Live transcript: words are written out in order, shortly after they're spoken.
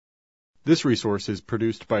This resource is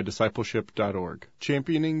produced by Discipleship.org,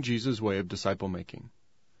 championing Jesus' way of disciple making.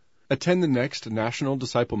 Attend the next National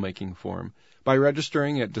Disciple Making Forum by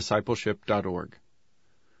registering at Discipleship.org.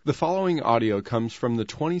 The following audio comes from the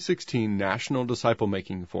 2016 National Disciple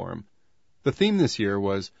Making Forum. The theme this year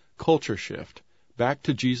was Culture Shift, Back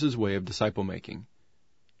to Jesus' Way of Disciple Making.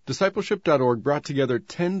 Discipleship.org brought together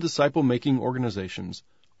 10 disciple-making organizations,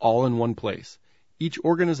 all in one place, each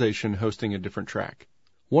organization hosting a different track.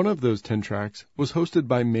 One of those 10 tracks was hosted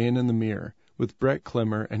by Man in the Mirror with Brett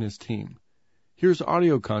Clemmer and his team. Here's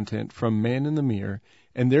audio content from Man in the Mirror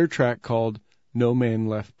and their track called No Man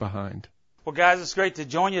Left Behind. Well, guys, it's great to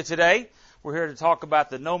join you today. We're here to talk about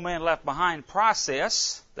the No Man Left Behind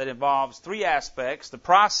process that involves three aspects: the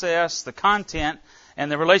process, the content, and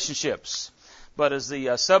the relationships. But as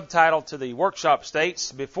the subtitle to the workshop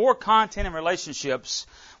states, before content and relationships,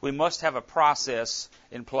 we must have a process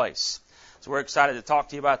in place. So we're excited to talk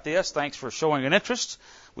to you about this. Thanks for showing an interest.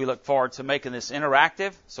 We look forward to making this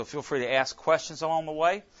interactive, so feel free to ask questions along the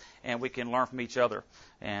way, and we can learn from each other.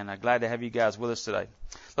 And I'm glad to have you guys with us today.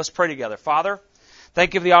 Let's pray together. Father,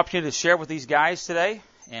 thank you for the opportunity to share with these guys today,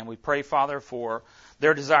 and we pray, Father, for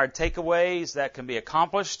their desired takeaways that can be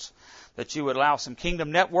accomplished, that you would allow some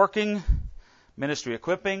kingdom networking, ministry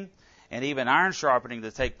equipping, and even iron sharpening to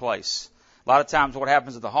take place. A lot of times what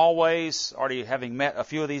happens in the hallways, already having met a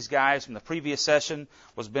few of these guys from the previous session,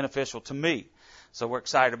 was beneficial to me. So we're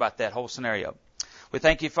excited about that whole scenario. We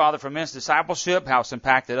thank you, Father, for men's discipleship, how it's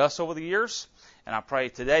impacted us over the years. And I pray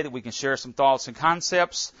today that we can share some thoughts and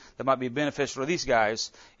concepts that might be beneficial to these guys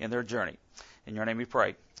in their journey. In your name we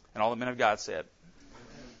pray. And all the men of God said.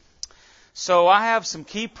 So I have some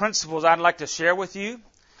key principles I'd like to share with you.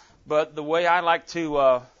 But the way I like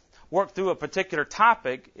to work through a particular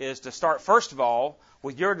topic is to start, first of all,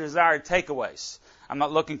 with your desired takeaways. I'm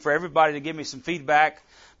not looking for everybody to give me some feedback,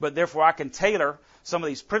 but therefore I can tailor some of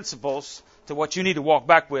these principles to what you need to walk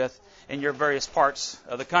back with in your various parts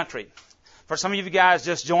of the country. For some of you guys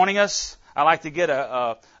just joining us, I like to get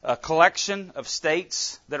a collection of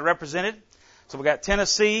states that are represented. So we got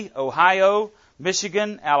Tennessee, Ohio,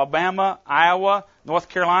 Michigan, Alabama, Iowa, North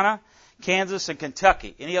Carolina, Kansas, and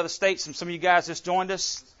Kentucky. Any other states? Some of you guys just joined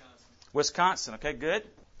us? Wisconsin. Okay, good.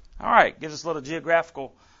 All right, gives us a little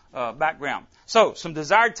geographical background. So, some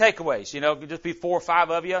desired takeaways. It could just be 4 or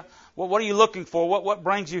 5 of you. Well, what are you looking for? What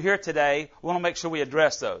brings you here today? We want to make sure we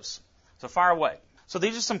address those. So, fire away. So,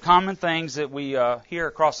 these are some common things that we hear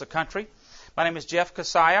across the country. My name is Jeff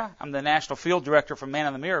Kasaya. I'm the National Field Director for Man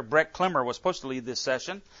in the Mirror. Brett Clemmer was supposed to lead this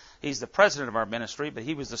session. He's the president of our ministry, but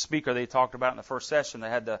he was the speaker they talked about in the first session. They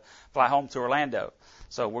had to fly home to Orlando.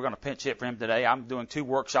 So we're going to pinch hit for him today. I'm doing 2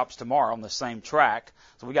 workshops tomorrow on the same track.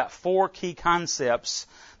 So we got 4 key concepts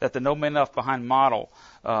that the No Man Left Behind model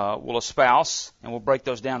will espouse, and we'll break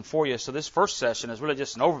those down for you. So this first session is really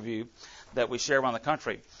just an overview that we share around the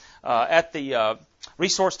country. At the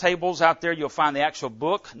resource tables out there, you'll find the actual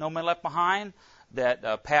book, No Man Left Behind,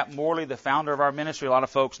 that Pat Morley, the founder of our ministry, a lot of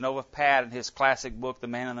folks know of Pat and his classic book, The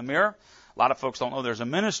Man in the Mirror. A lot of folks don't know there's a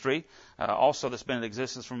ministry also that's been in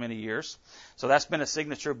existence for many years. So that's been a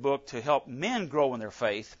signature book to help men grow in their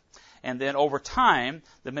faith. And then over time,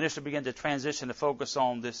 the ministry began to transition to focus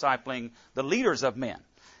on discipling the leaders of men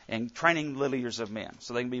and training the leaders of men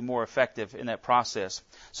so they can be more effective in that process.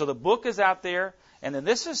 So the book is out there. And then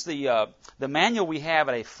this is the manual we have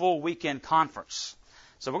at a full weekend conference.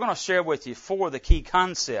 So we're going to share with you 4 of the key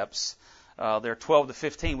concepts. There are 12 to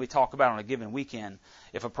 15 we talk about on a given weekend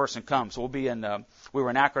if a person comes. So we were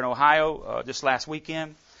in Akron, Ohio just last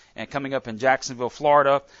weekend, and coming up in Jacksonville,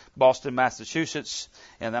 Florida, Boston, Massachusetts,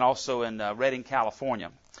 and then also in Redding,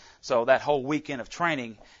 California. So that whole weekend of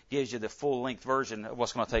training gives you the full-length version of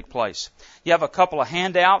what's going to take place. You have a couple of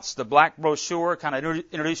handouts. The black brochure kind of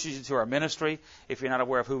introduces you to our ministry if you're not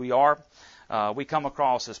aware of who we are. We come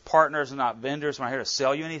across as partners and not vendors. We're not here to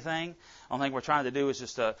sell you anything. The only thing we're trying to do is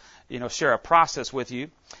just to, share a process with you.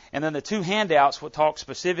 And then the 2 handouts will talk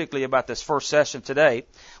specifically about this first session today,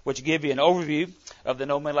 which give you an overview of the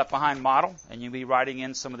No Man Left Behind model, and you'll be writing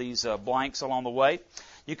in some of these blanks along the way.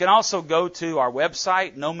 You can also go to our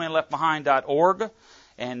website, nomanleftbehind.org,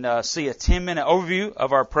 and see a 10-minute overview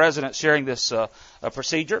of our president sharing this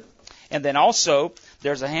procedure. And then also,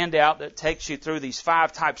 there's a handout that takes you through these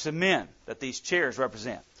 5 types of men that these chairs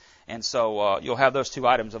represent. And so you'll have those 2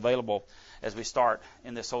 items available as we start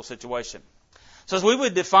in this whole situation. So as we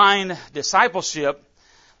would define discipleship,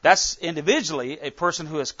 that's individually a person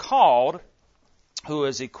who is called, who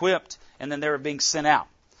is equipped, and then they're being sent out.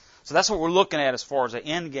 So that's what we're looking at as far as the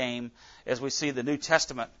end game as we see the New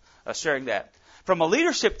Testament sharing that. From a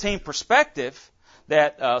leadership team perspective,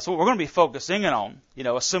 that, so what we're going to be focusing in on,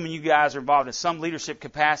 assuming you guys are involved in some leadership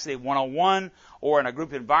capacity, one-on-one or in a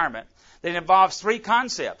group environment, that it involves three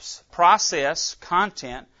concepts: process,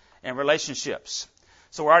 content, and relationships.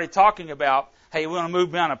 So we're already talking about, hey, we want to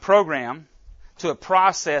move beyond a program to a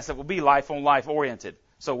process that will be life-on-life oriented.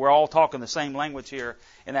 So we're all talking the same language here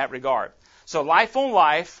in that regard. So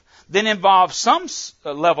life-on-life then involves some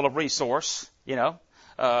level of resource,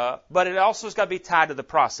 but it also has got to be tied to the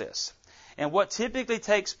process. And what typically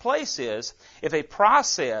takes place is, if a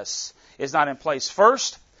process is not in place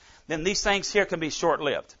first, then these things here can be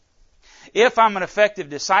short-lived. If I'm an effective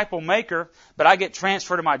disciple maker, but I get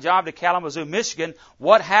transferred to my job to Kalamazoo, Michigan,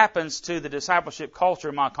 what happens to the discipleship culture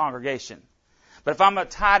in my congregation? But if I'm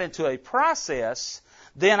tied into a process,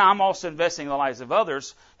 then I'm also investing in the lives of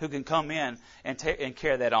others who can come in and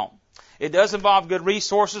carry that on. It does involve good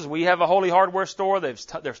resources. We have a Holy Hardware store. There's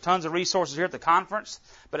tons of resources here at the conference,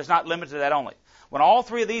 but it's not limited to that only. When all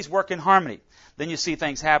three of these work in harmony, then you see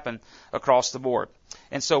things happen across the board.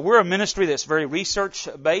 And so we're a ministry that's very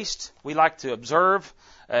research-based. We like to observe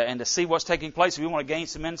and to see what's taking place. We want to gain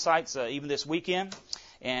some insights even this weekend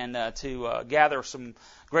and to gather some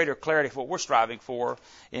greater clarity for what we're striving for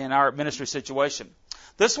in our ministry situation.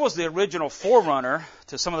 This was the original forerunner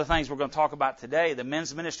to some of the things we're going to talk about today, the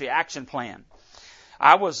Men's Ministry Action Plan.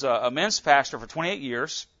 I was a men's pastor for 28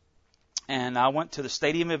 years, and I went to the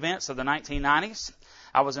stadium events of the 1990s.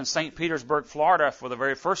 I was in St. Petersburg, Florida for the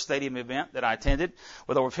very first stadium event that I attended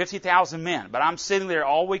with over 50,000 men. But I'm sitting there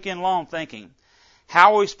all weekend long thinking,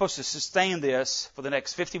 how are we supposed to sustain this for the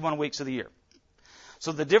next 51 weeks of the year?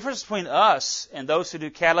 So the difference between us and those who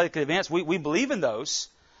do catalytic events, we believe in those.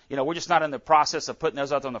 We're just not in the process of putting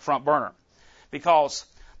those out on the front burner, because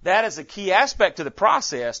that is a key aspect to the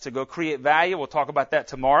process to go create value. We'll talk about that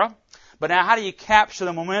tomorrow. But now, how do you capture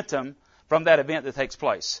the momentum from that event that takes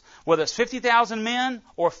place? Whether it's 50,000 men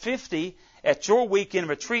or 50 at your weekend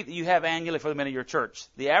retreat that you have annually for the men of your church.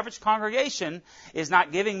 The average congregation is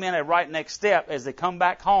not giving men a right next step as they come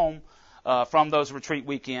back home from those retreat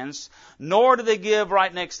weekends, nor do they give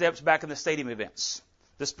right next steps back in the stadium events.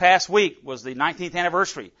 This past week was the 19th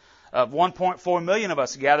anniversary of 1.4 million of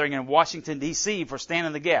us gathering in Washington, D.C. for Stand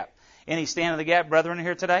in the Gap. Any Stand in the Gap brethren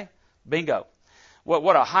here today? Bingo.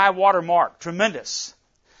 What a high water mark. Tremendous.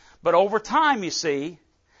 But over time, you see,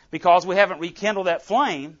 because we haven't rekindled that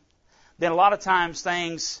flame, then a lot of times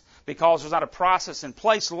things, because there's not a process in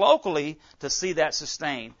place locally to see that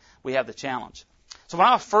sustained, we have the challenge. So when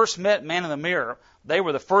I first met Man in the Mirror, they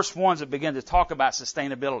were the first ones that began to talk about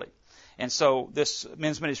sustainability. And so this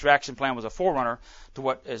Men's Ministry Action Plan was a forerunner to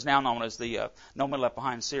what is now known as the No Men Left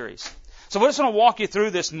Behind series. So we're just going to walk you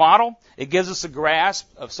through this model. It gives us a grasp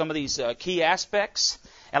of some of these key aspects.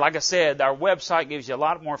 And like I said, our website gives you a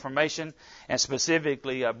lot more information, and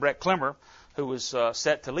specifically Brett Clemmer, who was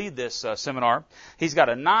set to lead this seminar. He's got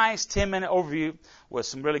a nice 10-minute overview with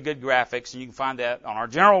some really good graphics, and you can find that on our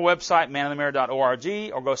general website,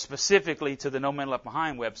 maninthemirror.org, or go specifically to the No Men Left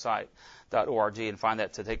Behind website.org and find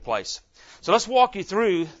that to take place. So let's walk you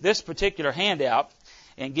through this particular handout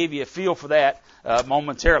and give you a feel for that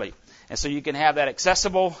momentarily. And so you can have that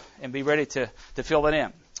accessible and be ready to fill that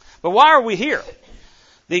in. But why are we here?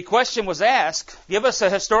 The question was asked, give us a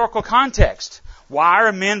historical context. Why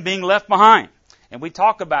are men being left behind? And we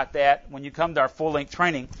talk about that when you come to our full-length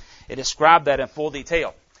training and describe that in full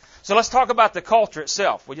detail. So let's talk about the culture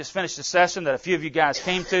itself. We just finished a session that a few of you guys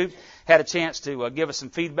came to, had a chance to give us some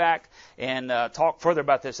feedback and talk further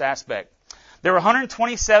about this aspect. There are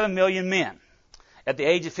 127 million men at the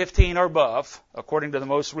age of 15 or above, according to the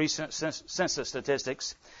most recent census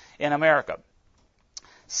statistics in America.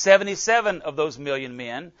 77 of those million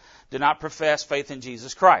men do not profess faith in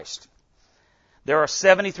Jesus Christ. There are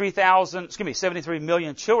 73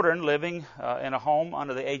 million children living in a home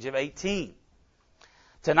under the age of 18.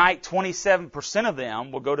 Tonight, 27% of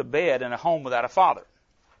them will go to bed in a home without a father.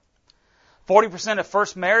 40% of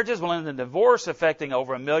first marriages will end in divorce, affecting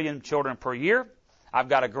over 1 million children per year. I've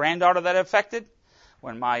got a granddaughter that affected.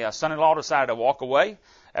 When my son-in-law decided to walk away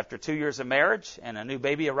after 2 years of marriage and a new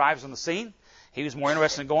baby arrives on the scene, he was more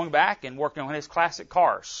interested in going back and working on his classic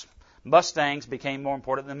cars. Mustangs became more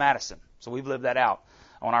important than Madison. So we've lived that out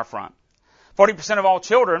on our front. 40% of all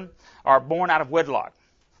children are born out of wedlock.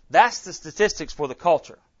 That's the statistics for the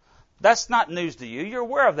culture. That's not news to you. You're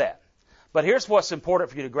aware of that. But here's what's important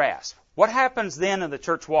for you to grasp. What happens then in the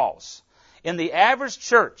church walls? In the average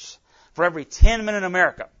church, for every 10 men in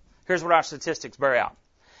America, here's what our statistics bear out.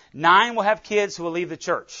 9 will have kids who will leave the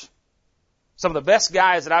church. Some of the best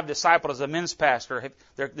guys that I've discipled as a men's pastor,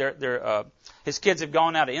 his kids have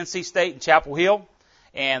gone out to NC State and Chapel Hill,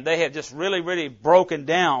 And they have just really, really broken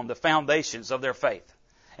down the foundations of their faith.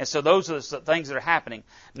 And so those are the things that are happening.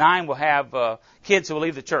 9 will have kids who will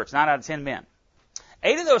leave the church, 9 out of 10 men.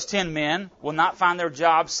 8 of those 10 men will not find their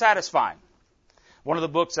jobs satisfying. One of the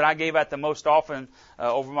books that I gave out the most often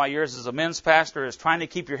over my years as a men's pastor is Trying to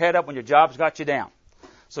Keep Your Head Up When Your Job's Got You Down.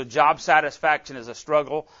 So job satisfaction is a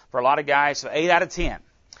struggle for a lot of guys. So 8 out of 10.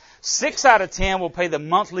 6 out of 10 will pay the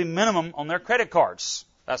monthly minimum on their credit cards.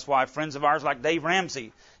 That's why friends of ours like Dave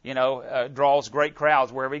Ramsey, draws great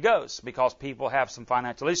crowds wherever he goes, because people have some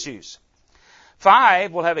financial issues.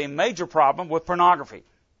 5 will have a major problem with pornography.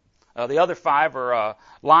 The other 5 are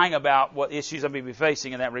lying about what issues they may be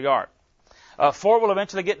facing in that regard. 4 will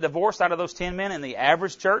eventually get divorced out of those 10 men in the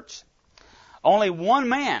average church. Only 1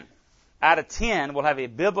 man out of 10 will have a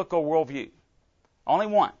biblical worldview. Only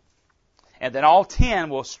 1. And then all 10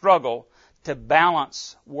 will struggle to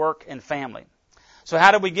balance work and family. So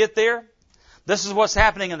how do we get there? This is what's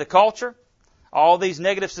happening in the culture. All these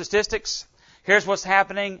negative statistics. Here's what's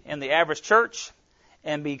happening in the average church.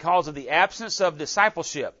 And because of the absence of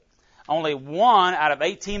discipleship, only 1 out of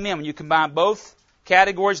 18 men, when you combine both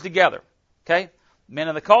categories together, okay, men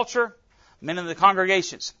in the culture, men in the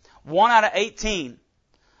congregations, 1 out of 18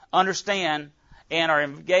 understand and are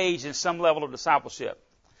engaged in some level of discipleship.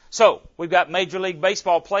 So we've got Major League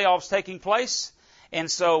Baseball playoffs taking place. And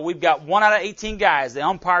so we've got 1 out of 18 guys. The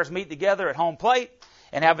umpires meet together at home plate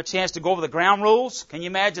and have a chance to go over the ground rules. Can you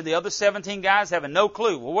imagine the other 17 guys having no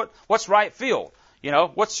clue? Well, what's right field?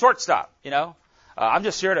 What's shortstop? I'm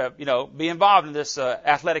just here to, be involved in this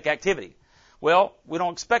athletic activity. Well, we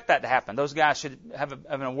don't expect that to happen. Those guys should have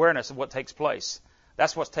an awareness of what takes place.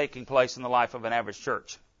 That's what's taking place in the life of an average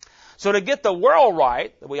church. So to get the world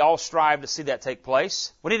right, we all strive to see that take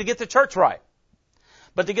place, we need to get the church right.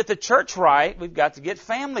 But to get the church right, we've got to get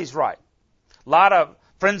families right. A lot of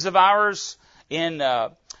friends of ours in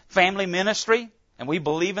family ministry, and we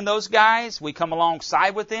believe in those guys. We come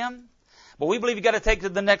alongside with them. But we believe you've got to take it to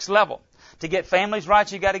the next level. To get families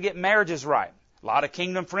right, you've got to get marriages right. A lot of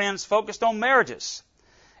kingdom friends focused on marriages.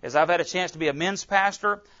 As I've had a chance to be a men's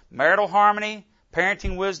pastor, marital harmony,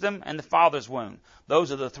 parenting wisdom, and the father's wound.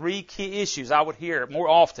 Those are the 3 key issues I would hear more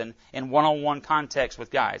often in one-on-one context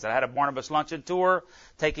with guys. I had a Barnabas luncheon tour,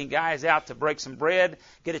 taking guys out to break some bread,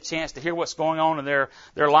 get a chance to hear what's going on in their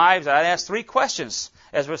lives. I'd ask 3 questions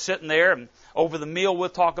as we're sitting there, and over the meal we'll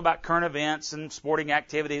talk about current events and sporting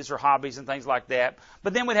activities or hobbies and things like that.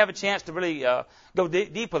 But then we'd have a chance to really go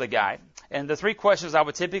deep with a guy. And the 3 questions I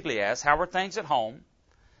would typically ask: how are things at home?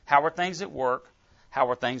 How are things at work? How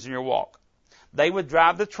are things in your walk? They would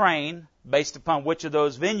drive the train based upon which of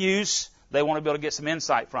those venues they want to be able to get some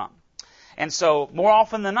insight from. And so more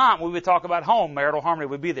often than not, when we would talk about home, marital harmony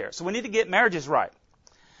would be there. So we need to get marriages right.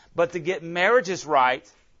 But to get marriages right,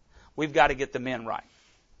 we've got to get the men right.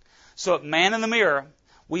 So at Man in the Mirror,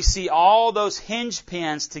 we see all those hinge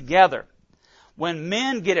pins together. When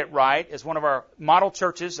men get it right, as one of our model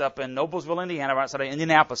churches up in Noblesville, Indiana, right outside of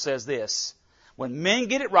Indianapolis, says this: when men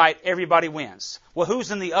get it right, everybody wins. Well,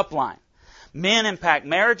 who's in the upline? Men impact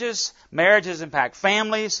marriages, marriages impact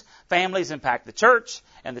families, families impact the church,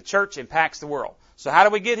 and the church impacts the world. So how do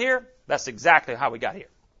we get here? That's exactly how we got here.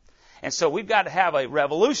 And so we've got to have a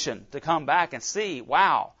revolution to come back and see,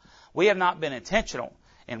 wow, we have not been intentional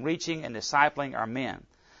in reaching and discipling our men.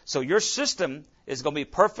 So your system is going to be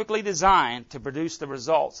perfectly designed to produce the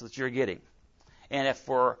results that you're getting. And if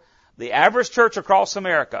for the average church across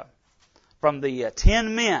America, from the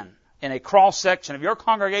 10 men in a cross-section of your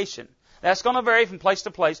congregation, that's going to vary from place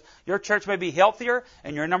to place. Your church may be healthier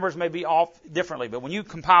and your numbers may be off differently. But when you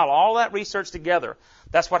compile all that research together,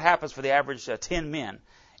 that's what happens for the average 10 men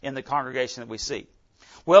in the congregation that we see.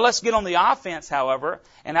 Well, let's get on the offense, however,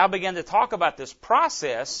 and I'll begin to talk about this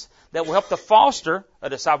process that will help to foster a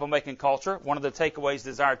disciple-making culture, one of the takeaways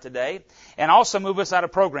desired today, and also move us out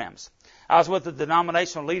of programs. I was with a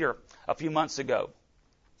denominational leader a few months ago,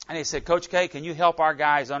 and he said, Coach K, can you help our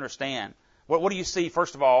guys understand? What do you see,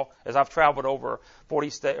 first of all, as I've traveled over 40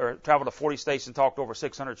 states and talked to over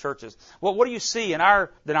 600 churches? Well, what do you see in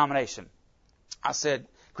our denomination? I said,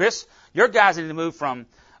 Chris, your guys need to move from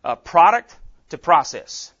product to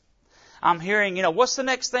process. I'm hearing, what's the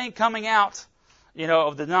next thing coming out,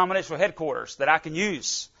 of the denominational headquarters that I can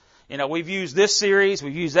use? We've used this series,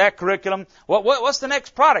 we've used that curriculum. What's the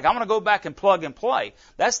next product? I'm going to go back and plug and play.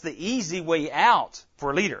 That's the easy way out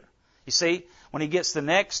for a leader. You see, when he gets the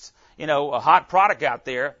next a hot product out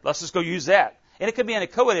there, let's just go use that. And it could be in a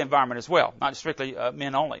co-ed environment as well, not strictly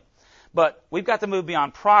men only. But we've got to move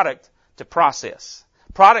beyond product to process.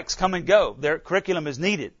 Products come and go. Their curriculum is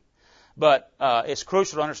needed. But it's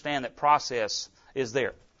crucial to understand that process is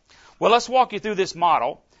there. Well, let's walk you through this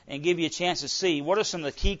model and give you a chance to see what are some of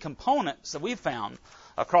the key components that we've found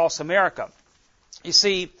across America. You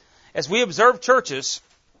see, as we observe churches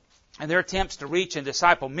and their attempts to reach and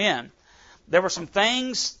disciple men, there were some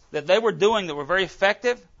things that they were doing that were very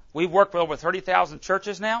effective. We've worked with over 30,000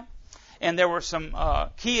 churches now, and there were some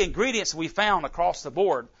key ingredients we found across the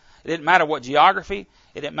board. It didn't matter what geography,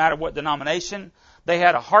 it didn't matter what denomination. They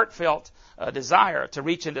had a heartfelt desire to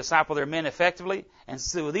reach and disciple their men effectively, and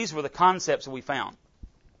so these were the concepts that we found.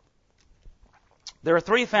 There are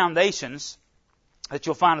 3 foundations that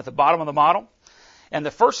you'll find at the bottom of the model, and the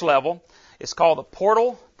first level is called the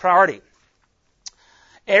portal priority.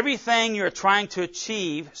 Everything you're trying to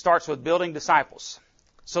achieve starts with building disciples.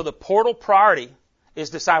 So the portal priority is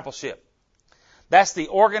discipleship. That's the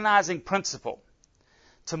organizing principle.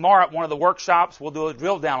 Tomorrow at one of the workshops, we'll do a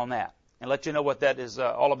drill down on that and let you know what that is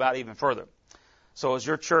all about even further. So is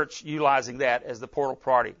your church utilizing that as the portal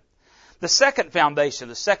priority? The second foundation,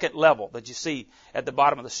 the second level that you see at the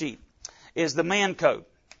bottom of the sheet is the man code.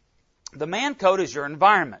 The man code is your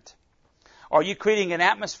environment. Are you creating an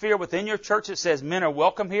atmosphere within your church that says men are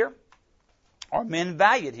welcome here? Are men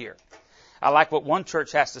valued here? I like what one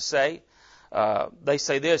church has to say. They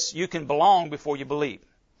say this: you can belong before you believe.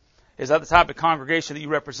 Is that the type of congregation that you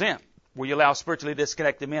represent? Will you allow spiritually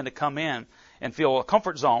disconnected men to come in and feel a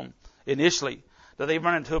comfort zone initially? Do they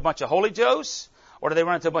run into a bunch of holy Joes, or do they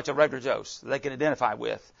run into a bunch of regular Joes that they can identify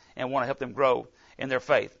with and want to help them grow in their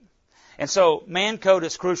faith? And so man code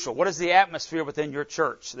is crucial. What is the atmosphere within your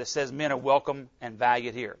church that says men are welcome and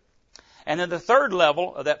valued here? And then the third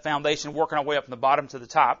level of that foundation, working our way up from the bottom to the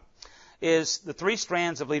top, is the 3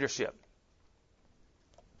 strands of leadership.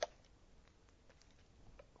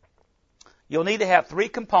 You'll need to have 3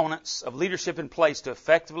 components of leadership in place to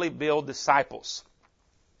effectively build disciples.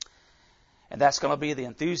 And that's going to be the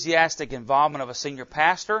enthusiastic involvement of a senior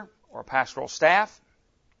pastor or pastoral staff,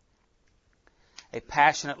 a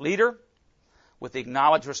passionate leader with the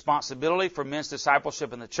acknowledged responsibility for men's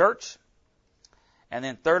discipleship in the church, and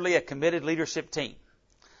then thirdly, a committed leadership team.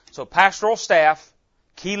 So pastoral staff,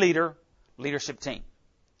 key leader, leadership team.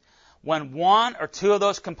 When 1 or 2 of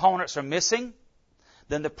those components are missing,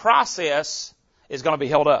 then the process is going to be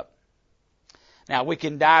held up. Now, we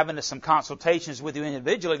can dive into some consultations with you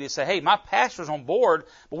individually to say, hey, my pastor's on board,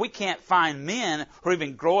 but we can't find men who are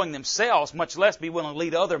even growing themselves, much less be willing to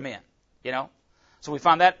lead other men, you know. So we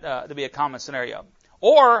find that to be a common scenario.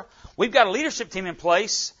 Or we've got a leadership team in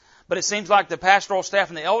place, but it seems like the pastoral staff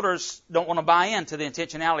and the elders don't want to buy into the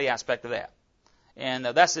intentionality aspect of that. And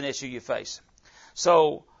that's an issue you face.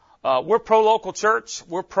 So we're pro-local church.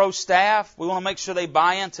 We're pro-staff. We want to make sure they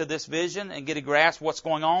buy into this vision and get a grasp of what's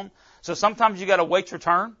going on. So sometimes you got to wait your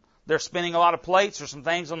turn. They're spinning a lot of plates. There's some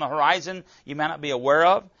things on the horizon you may not be aware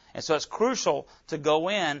of. And so it's crucial to go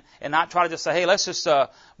in and not try to just say, hey, let's just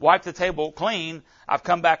wipe the table clean. I've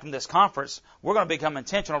come back from this conference. We're going to become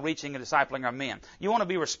intentional reaching and discipling our men. You want to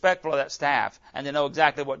be respectful of that staff and to know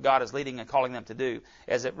exactly what God is leading and calling them to do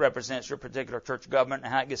as it represents your particular church government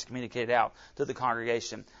and how it gets communicated out to the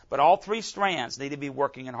congregation. But all 3 strands need to be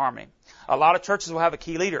working in harmony. A lot of churches will have a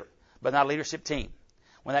key leader, but not a leadership team.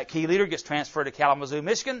 When that key leader gets transferred to Kalamazoo,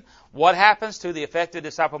 Michigan, what happens to the effective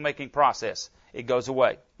disciple-making process? It goes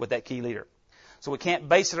away with that key leader. So we can't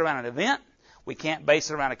base it around an event. We can't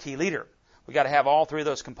base it around a key leader. We've got to have all 3 of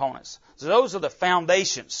those components. So those are the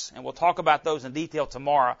foundations, and we'll talk about those in detail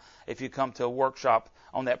tomorrow if you come to a workshop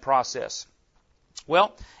on that process.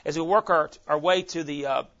 Well, as we work our way to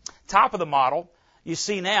the top of the model, you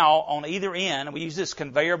see now on either end, and we use this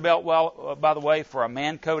conveyor belt, by the way, for a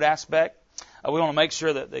man code aspect. We want to make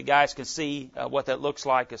sure that the guys can see what that looks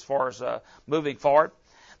like as far as moving forward.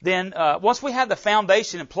 Then once we have the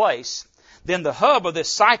foundation in place, then the hub of this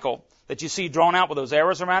cycle that you see drawn out with those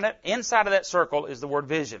arrows around it, inside of that circle is the word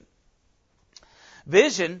vision.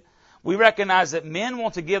 Vision, we recognize that men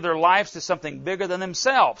want to give their lives to something bigger than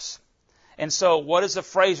themselves. And so what is a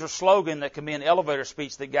phrase or slogan that can be an elevator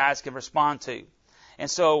speech that guys can respond to?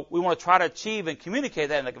 And so we want to try to achieve and communicate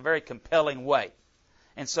that in a very compelling way.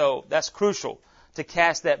 And so that's crucial to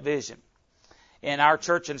cast that vision. In our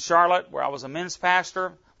church in Charlotte, where I was a men's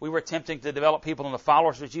pastor, we were attempting to develop people into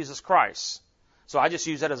followers of Jesus Christ. So I just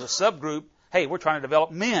use that as a subgroup. Hey, we're trying to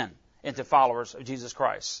develop men into followers of Jesus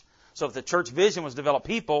Christ. So if the church vision was develop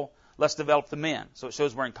people, let's develop the men. So it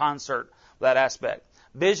shows we're in concert with that aspect.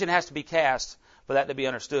 Vision has to be cast for that to be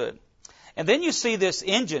understood. And then you see this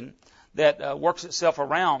engine that works itself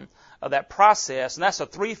around that process, and that's a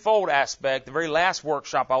 3-fold aspect. The very last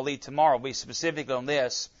workshop I'll lead tomorrow will be specific on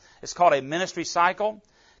this. It's called a ministry cycle: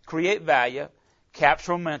 create value,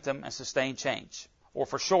 capture momentum, and sustain change. Or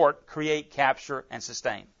for short, create, capture, and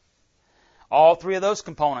sustain. All three of those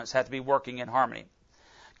components have to be working in harmony.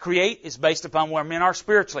 Create is based upon where men are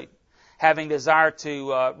spiritually, having desire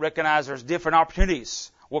to recognize there's different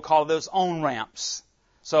opportunities. We'll call those on-ramps.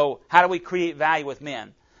 So how do we create value with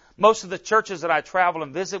men? Most of the churches that I travel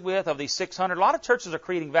and visit with, of these 600, a lot of churches are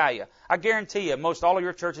creating value. I guarantee you, most all of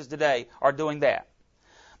your churches today are doing that.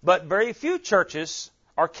 But very few churches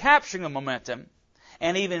are capturing the momentum,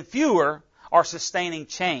 and even fewer are sustaining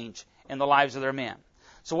change in the lives of their men.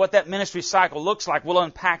 So what that ministry cycle looks like, we'll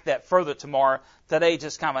unpack that further tomorrow. Today,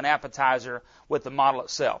 just kind of an appetizer with the model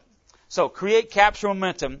itself. So create, capture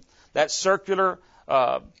momentum, that circular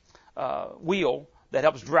wheel that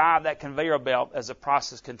helps drive that conveyor belt as the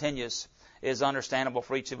process continues, is understandable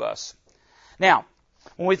for each of us. Now,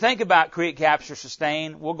 when we think about create, capture,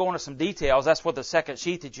 sustain, we'll go into some details. That's what the second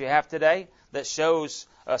sheet that you have today that shows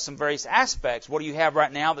some various aspects. What do you have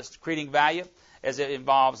right now that's creating value, as it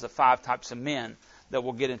involves the 5 types of men that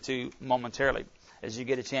we'll get into momentarily as you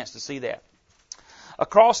get a chance to see that.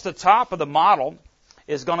 Across the top of the model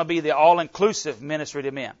is going to be the all-inclusive ministry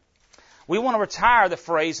to men. We want to retire the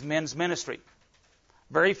phrase men's ministry.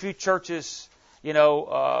 Very few churches,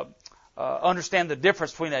 understand the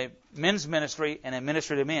difference between a men's ministry and a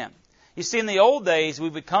ministry to men. You see, in the old days, we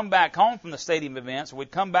would come back home from the stadium events,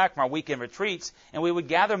 we'd come back from our weekend retreats, and we would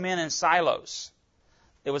gather men in silos.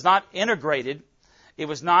 It was not integrated. It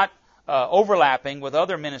was not overlapping with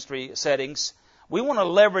other ministry settings. We want to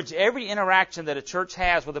leverage every interaction that a church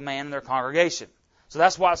has with a man in their congregation. So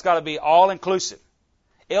that's why it's got to be all-inclusive.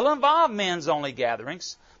 It'll involve men's-only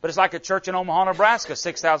gatherings, but it's like a church in Omaha, Nebraska,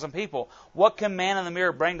 6,000 people. What can man in the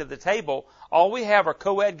mirror bring to the table? All we have are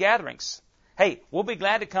co-ed gatherings. Hey, we'll be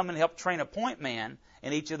glad to come and help train a point man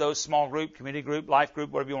in each of those small group, community group, life group,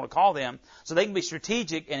 whatever you want to call them, so they can be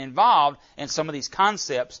strategic and involved in some of these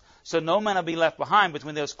concepts, so no man will be left behind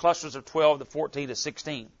between those clusters of 12 to 14 to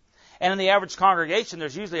 16. And in the average congregation,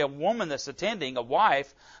 there's usually a woman that's attending, a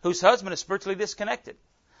wife, whose husband is spiritually disconnected.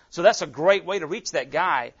 So that's a great way to reach that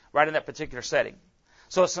guy right in that particular setting.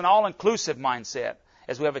 So it's an all-inclusive mindset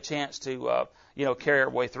as we have a chance to, carry our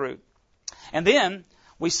way through. And then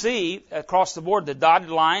we see across the board the dotted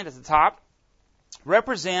line at the top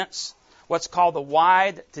represents what's called the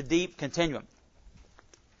wide to deep continuum.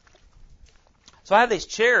 So I have these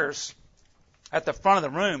chairs at the front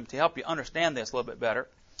of the room to help you understand this a little bit better.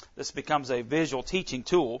 This becomes a visual teaching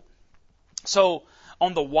tool. So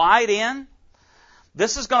on the wide end,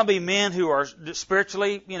 this is going to be men who are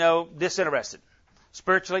spiritually, disinterested,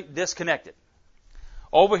 spiritually disconnected.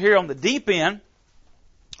 Over here on the deep end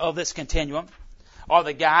of this continuum are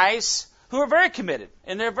the guys who are very committed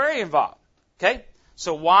and they're very involved. Okay?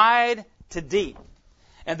 So wide to deep.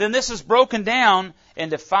 And then this is broken down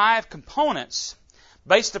into 5 components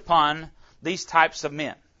based upon these types of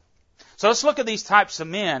men. So let's look at these types of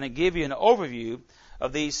men and give you an overview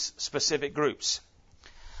of these specific groups.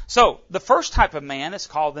 So the first type of man is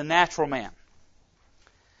called the natural man.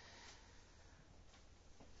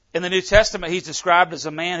 In the New Testament, he's described as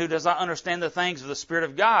a man who does not understand the things of the Spirit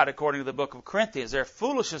of God, according to the book of Corinthians. They're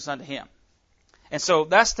foolishness unto him. And so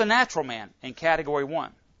that's the natural man in category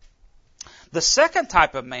 1. The second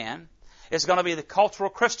type of man is going to be the cultural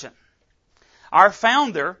Christian. Our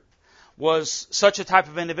founder was such a type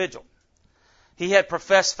of individual. He had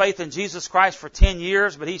professed faith in Jesus Christ for 10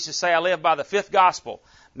 years, but he used to say, I live by the 5th gospel,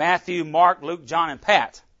 Matthew, Mark, Luke, John, and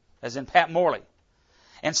Pat, as in Pat Morley.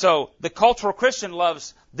 And so the cultural Christian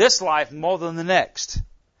loves this life more than the next.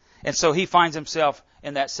 And so he finds himself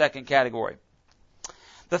in that second category.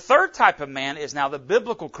 The third type of man is now the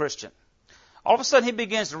biblical Christian. All of a sudden he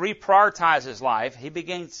begins to reprioritize his life. He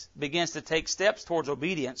begins to take steps towards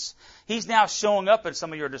obedience. He's now showing up in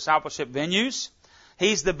some of your discipleship venues.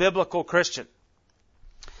 He's the biblical Christian.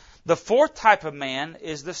 The fourth type of man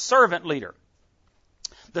is the servant leader.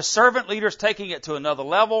 The servant leader is taking it to another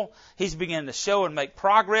level. He's beginning to show and make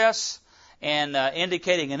progress and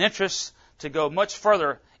indicating an interest to go much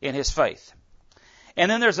further in his faith. And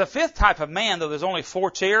then there's a fifth type of man, though there's only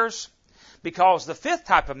 4 chairs, because the fifth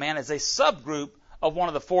type of man is a subgroup of one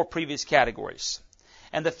of the 4 previous categories.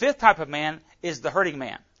 And the fifth type of man is the hurting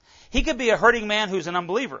man. He could be a hurting man who's an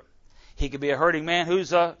unbeliever. He could be a hurting man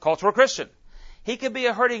who's a cultural Christian. He could be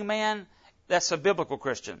a hurting man that's a biblical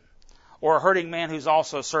Christian, or a hurting man who's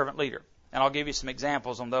also a servant leader. And I'll give you some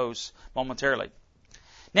examples on those momentarily.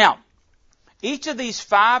 Now, each of these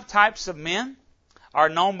 5 types of men are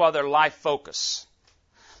known by their life focus.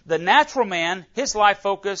 The natural man, his life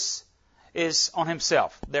focus is on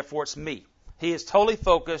himself. Therefore, it's me. He is totally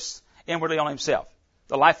focused inwardly on himself.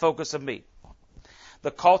 The life focus of me. The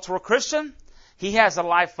cultural Christian, he has a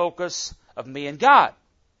life focus of me and God.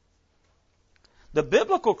 The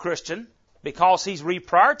biblical Christian because he's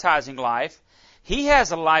reprioritizing life, he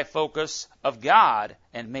has a life focus of God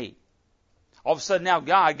and me. All of a sudden now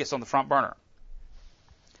God gets on the front burner.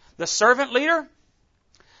 The servant leader,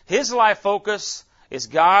 his life focus is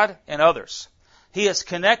God and others. He is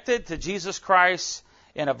connected to Jesus Christ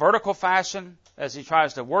in a vertical fashion as he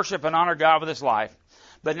tries to worship and honor God with his life.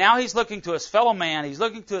 But now he's looking to his fellow man. He's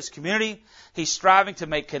looking to his community. He's striving to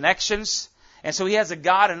make connections. And so he has a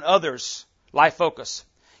God and others life focus.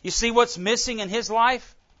 You see what's missing in his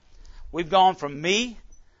life? We've gone from me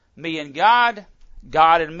and God,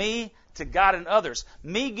 God and me, to God and others.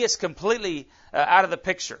 Me gets completely out of the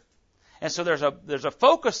picture. And so there's a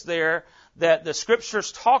focus there that the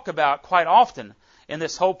Scriptures talk about quite often in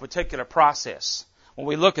this whole particular process when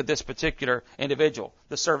we look at this particular individual,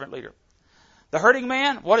 the servant leader. The hurting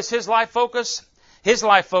man, what is his life focus? His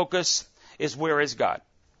life focus is, where is God?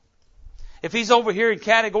 If he's over here in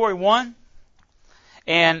category 1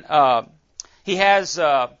 and he has,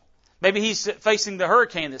 maybe he's facing the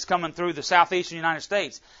hurricane that's coming through the southeastern United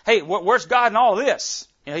States. Hey, where's God in all this?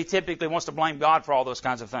 He typically wants to blame God for all those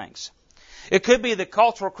kinds of things. It could be the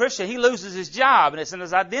cultural Christian. He loses his job, and it's in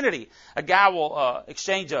his identity. A guy will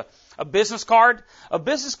exchange a business card. A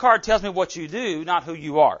business card tells me what you do, not who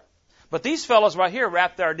you are. But these fellows right here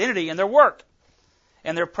wrap their identity in their work.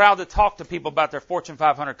 And they're proud to talk to people about their Fortune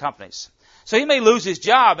 500 companies. So he may lose his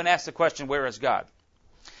job and ask the question, where is God?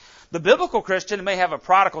 The biblical Christian may have a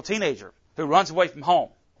prodigal teenager who runs away from home.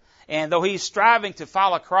 And though he's striving to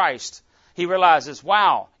follow Christ, he realizes,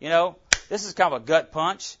 wow, this is kind of a gut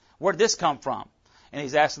punch. Where did this come from? And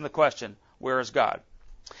he's asking the question, where is God?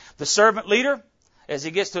 The servant leader, as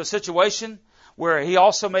he gets to a situation where he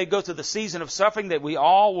also may go through the season of suffering that we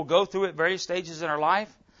all will go through at various stages in our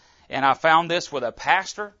life. And I found this with a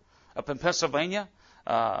pastor up in Pennsylvania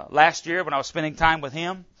last year when I was spending time with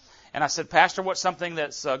him. And I said, Pastor, what's something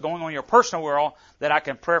that's going on in your personal world that I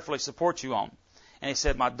can prayerfully support you on? And he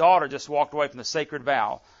said, my daughter just walked away from the sacred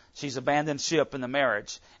vow. She's abandoned ship in the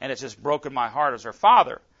marriage. And it's just broken my heart as her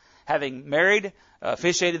father, having married,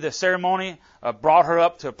 officiated the ceremony, brought her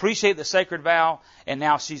up to appreciate the sacred vow, and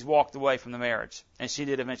now she's walked away from the marriage. And she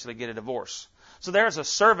did eventually get a divorce. So there's a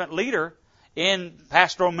servant leader in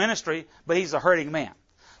pastoral ministry, but he's a hurting man.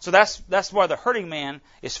 So that's why the hurting man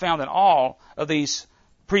is found in all of these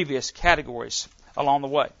previous categories along the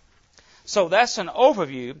way. So that's an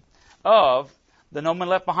overview of the No Man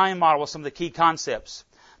Left Behind model with some of the key concepts.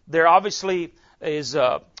 There obviously is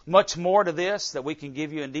much more to this that we can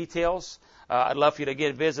give you in details. I'd love for you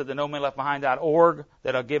to visit the nomanleftbehind.org.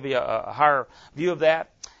 That'll give you a higher view of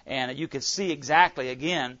that. And you can see exactly,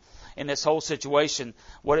 again, in this whole situation,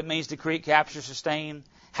 what it means to create, capture, sustain,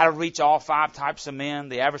 how to reach all 5 types of men.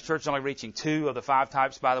 The average church is only reaching 2 of the 5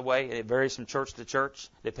 types, by the way. It varies from church to church,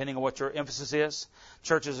 depending on what your emphasis is.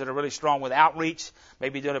 Churches that are really strong with outreach may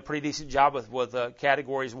be doing a pretty decent job with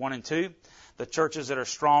categories 1 and 2. The churches that are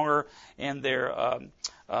stronger in their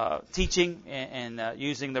teaching and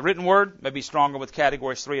using the written word may be stronger with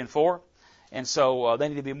categories 3 and 4. And so they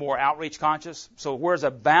need to be more outreach conscious. So where's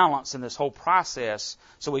a balance in this whole process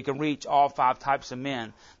so we can reach all 5 types of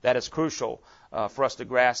men? That is crucial for us to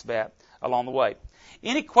grasp that along the way.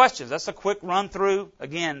 Any questions? That's a quick run through.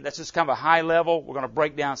 Again, that's just kind of a high level. We're going to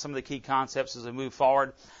break down some of the key concepts as we move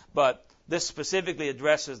forward. But this specifically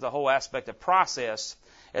addresses the whole aspect of process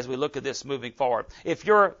as we look at this moving forward. If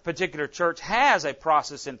your particular church has a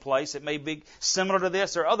process in place, it may be similar to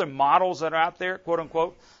this. There are other models that are out there, quote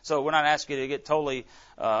unquote. So we're not asking you to get totally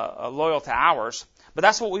loyal to ours. But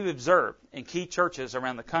that's what we've observed in key churches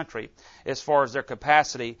around the country as far as their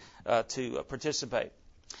capacity to participate.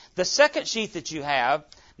 The second sheet that you have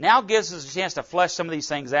now gives us a chance to flesh some of these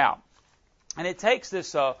things out. And it takes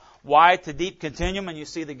this wide to deep continuum, and you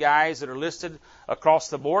see the guys that are listed across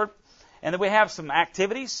the board. And then we have some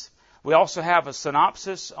activities. We also have a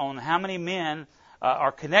synopsis on how many men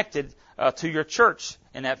are connected to your church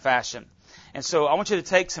in that fashion. And so I want you to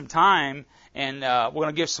take some time, and we're going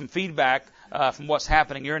to give some feedback from what's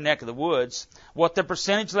happening in your neck of the woods, what the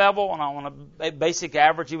percentage level on a basic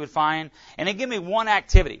average you would find, and then give me one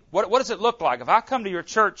activity. What does it look like? If I come to your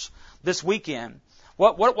church this weekend,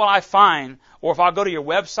 what will I find? Or if I go to your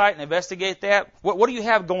website and investigate that, what do you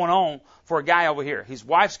have going on for a guy over here? His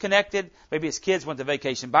wife's connected. Maybe his kids went to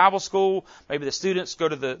vacation Bible school. Maybe the students go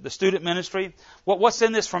to the student ministry. What's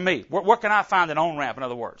in this for me? Where can I find an on-ramp, in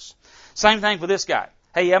other words? Same thing for this guy.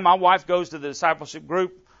 Hey, yeah, my wife goes to the discipleship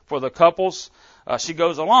group for the couples. She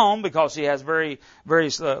goes alone because she has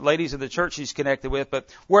various ladies in the church she's connected with. But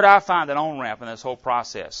where do I find an on-ramp in this whole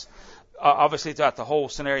process? Obviously, throughout the whole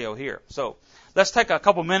scenario here. So let's take a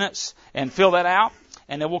couple minutes and fill that out.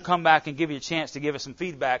 and then we'll come back and give you a chance to give us some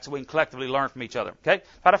feedback so we can collectively learn from each other. Okay?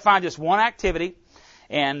 Try to find just one activity,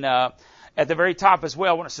 and at the very top as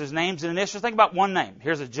well, when it says names and initials, think about one name.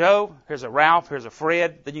 Here's a Joe, here's a Ralph, here's a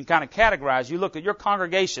Fred. Then you can kind of categorize. You look at your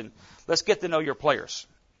congregation. Let's get to know your players.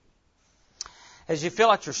 As you fill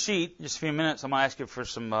out your sheet, in just a few minutes, I'm going to ask you for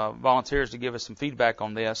some volunteers to give us some feedback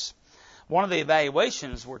on this. One of the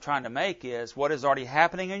evaluations we're trying to make is what is already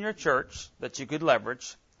happening in your church that you could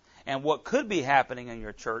leverage, and what could be happening in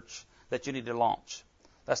your church that you need to launch.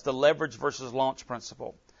 That's the leverage versus launch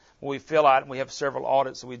principle. When we fill out, and we have several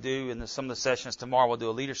audits that we do, in some of the sessions tomorrow, we'll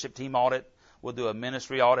do a leadership team audit. We'll do a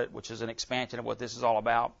ministry audit, which is an expansion of what this is all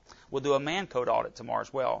about. We'll do a man code audit tomorrow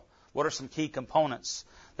as well. What are some key components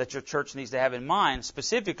that your church needs to have in mind,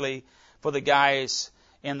 specifically for the guys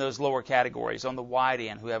in those lower categories, on the wide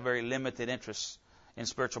end, who have very limited interests in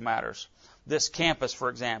spiritual matters? This campus, for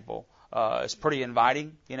example, is pretty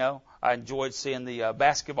inviting. I enjoyed seeing the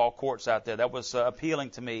basketball courts out there. That was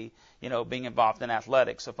appealing to me, being involved in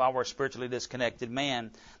athletics. So if I were a spiritually disconnected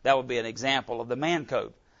man, that would be an example of the man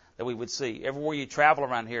code that we would see. Everywhere you travel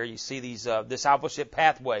around here, you see these discipleship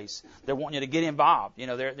pathways. They're wanting you to get involved.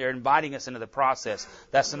 They're inviting us into the process.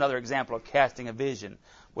 That's another example of casting a vision.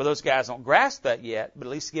 Well, those guys don't grasp that yet, but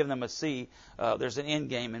at least giving them a see, there's an end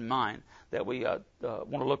game in mind that we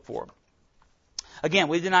want to look for. Again,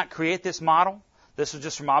 we did not create this model. This was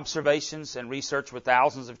just from observations and research with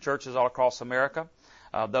thousands of churches all across America.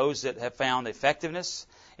 Those that have found effectiveness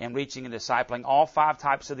in reaching and discipling all 5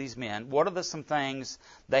 types of these men, what are some things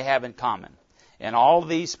they have in common? And all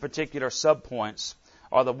these particular subpoints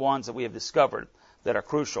are the ones that we have discovered that are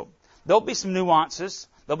crucial. There'll be some nuances.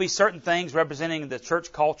 There'll be certain things representing the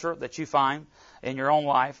church culture that you find in your own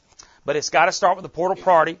life. But it's got to start with the portal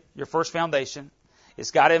priority, your first foundation.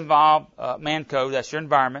 It's got to involve man code, that's your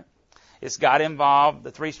environment. It's got to involve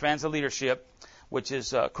the 3 strands of leadership, which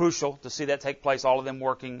is crucial to see that take place, all of them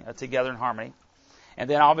working together in harmony. And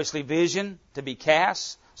then obviously vision to be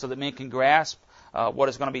cast so that men can grasp what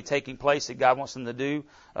is going to be taking place that God wants them to do,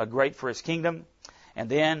 great for His kingdom. And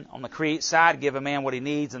then on the create side, give a man what he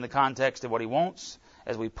needs in the context of what he wants,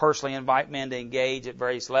 as we personally invite men to engage at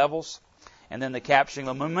various levels. And then the capturing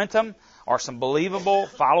the momentum are some believable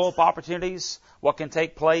follow-up opportunities. What can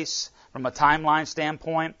take place from a timeline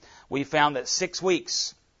standpoint? We found that 6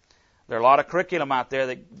 weeks. There are a lot of curriculum out there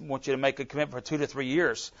that want you to make a commitment for 2 to 3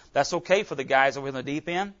 years. That's okay for the guys over in the deep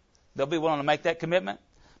end. They'll be willing to make that commitment.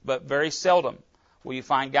 But very seldom will you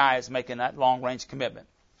find guys making that long-range commitment.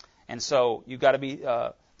 And so you've got to be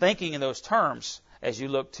thinking in those terms as you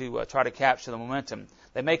look to try to capture the momentum.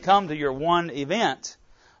 They may come to your one event,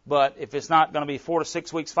 but if it's not going to be 4 to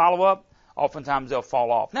 6 weeks follow-up, oftentimes they'll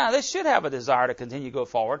fall off. Now, they should have a desire to continue to go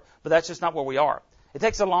forward, but that's just not where we are. It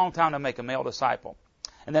takes a long time to make a male disciple.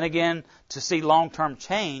 And then again, to see long-term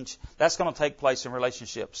change, that's going to take place in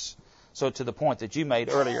relationships. So to the point that you made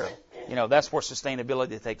earlier, that's where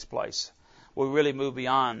sustainability takes place. We really move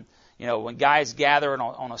beyond, when guys gather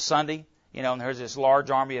on a Sunday, and there's this large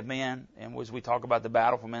army of men, and as we talk about the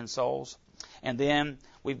battle for men's souls. And then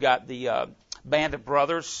we've got the band of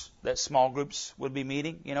brothers that small groups would be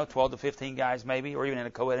meeting, 12 to 15 guys maybe, or even in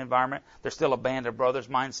a co-ed environment. There's still a band of brothers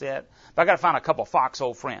mindset. But I've got to find a couple of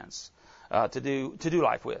foxhole friends to do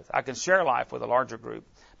life with. I can share life with a larger group,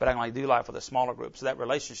 but I can only do life with a smaller group. So that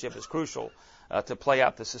relationship is crucial to play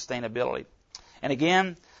out the sustainability. And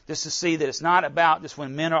again, just to see that it's not about just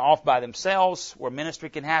when men are off by themselves where ministry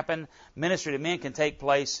can happen. Ministry to men can take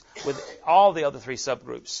place with all the other 3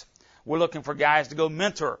 subgroups. We're looking for guys to go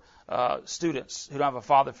mentor students who don't have a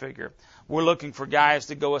father figure. We're looking for guys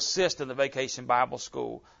to go assist in the vacation Bible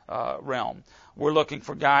school realm. We're looking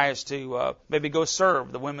for guys to maybe go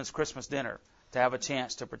serve the women's Christmas dinner, to have a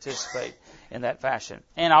chance to participate in that fashion.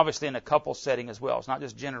 And obviously in a couple setting as well. It's not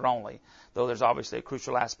just gender only, though there's obviously a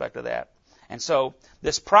crucial aspect of that. And so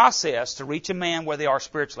this process to reach a man where they are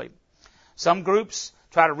spiritually. Some groups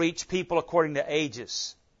try to reach people according to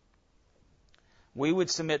ages. We would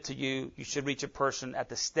submit to you, you should reach a person at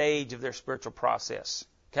the stage of their spiritual process.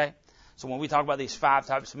 Okay? So when we talk about these 5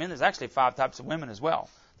 types of men, there's actually 5 types of women as well.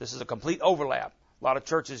 This is a complete overlap. A lot of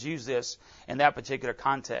churches use this in that particular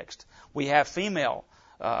context. We have female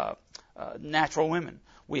natural women.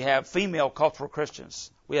 We have female cultural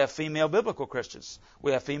Christians. We have female biblical Christians.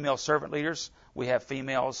 We have female servant leaders. We have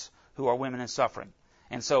females who are women in suffering.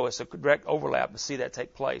 And so it's a direct overlap to see that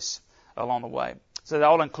take place along the way. So the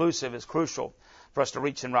all-inclusive is crucial for us to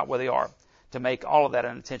reach them right where they are, to make all of that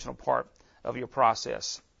an intentional part of your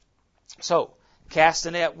process. So, cast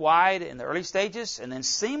the net wide in the early stages and then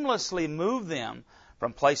seamlessly move them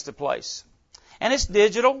from place to place. And it's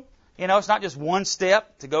digital. It's not just one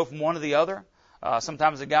step to go from one to the other.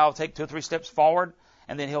 Sometimes a guy will take 2 or 3 steps forward,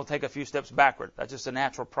 and then he'll take a few steps backward. That's just a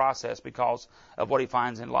natural process because of what he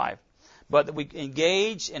finds in life. But that we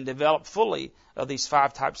engage and develop fully of these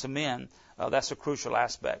 5 types of men, that's a crucial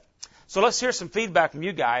aspect. So let's hear some feedback from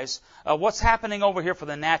you guys. What's happening over here for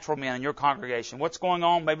the natural men in your congregation? What's going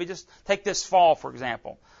on? Maybe just take this fall, for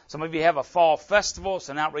example. Some of you have a fall festival. It's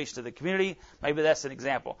an outreach to the community. Maybe that's an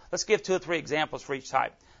example. Let's give 2 or 3 examples for each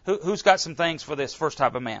type. Who's got some things for this first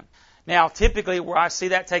type of man? Now, typically where I see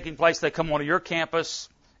that taking place, they come onto your campus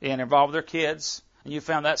and involve their kids, and you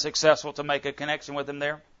found that successful to make a connection with them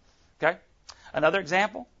there. Okay? Another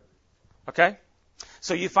example? Okay?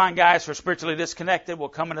 So you find guys who are spiritually disconnected will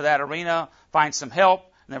come into that arena, find some help,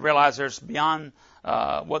 and then realize there's beyond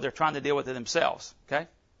what they're trying to deal with it themselves. Okay?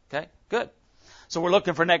 Okay? Good. So we're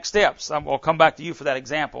looking for next steps. We'll come back to you for that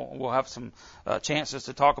example. We'll have some chances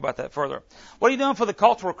to talk about that further. What are you doing for the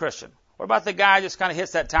cultural Christian? What about the guy who just kind of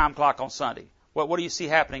hits that time clock on Sunday? What do you see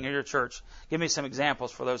happening in your church? Give me some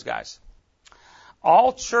examples for those guys.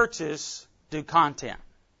 All churches do content.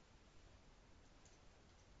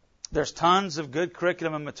 There's tons of good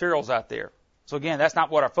curriculum and materials out there. So again, that's not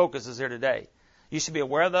what our focus is here today. You should be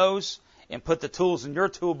aware of those and put the tools in your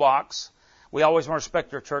toolbox. We always want to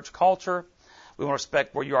respect your church culture. We want to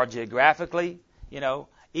respect where you are geographically. You know,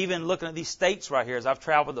 even looking at these states right here, as I've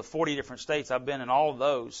traveled to 40 different states, I've been in all of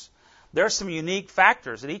those. There's some unique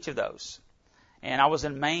factors in each of those. And I was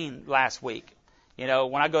in Maine last week. You know,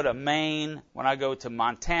 when I go to Maine, when I go to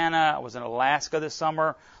Montana, I was in Alaska this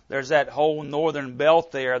summer. There's that whole northern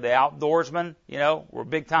belt there, the outdoorsmen, you know, we're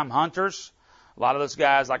big-time hunters. A lot of those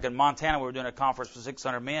guys, like in Montana, we were doing a conference for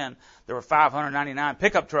 600 men. There were 599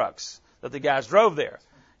 pickup trucks that the guys drove there.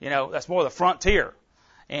 You know, that's more the frontier.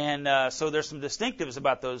 And so there's some distinctives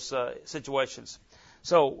about those situations.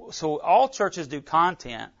 So all churches do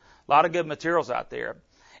content, a lot of good materials out there.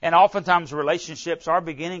 And oftentimes relationships are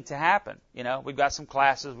beginning to happen. You know, we've got some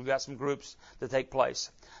classes, we've got some groups that take place.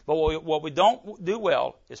 But what we don't do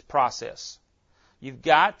well is process. You've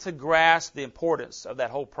got to grasp the importance of that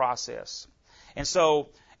whole process. And so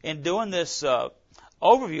in doing this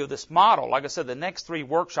overview of this model, like I said, the next 3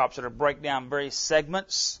 workshops are to break down various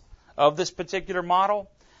segments of this particular model,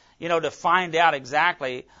 you know, to find out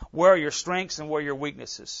exactly where are your strengths and where are your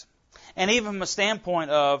weaknesses. And even from a standpoint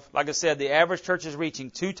of, like I said, the average church is reaching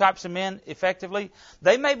 2 types of men effectively.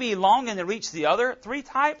 They may be longing to reach the other 3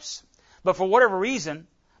 types, but for whatever reason,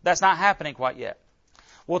 that's not happening quite yet.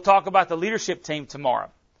 We'll talk about the leadership team tomorrow.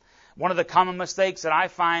 One of the common mistakes that I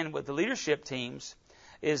find with the leadership teams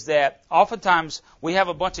is that oftentimes we have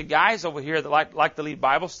a bunch of guys over here that like to lead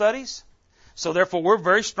Bible studies, so therefore we're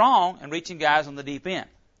very strong in reaching guys on the deep end.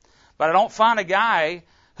 But I don't find a guy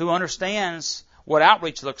who understands what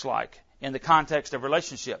outreach looks like in the context of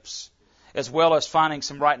relationships, as well as finding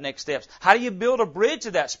some right next steps. How do you build a bridge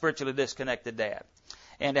to that spiritually disconnected dad?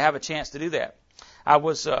 And to have a chance to do that. I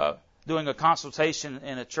was doing a consultation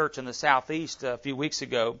in a church in the Southeast a few weeks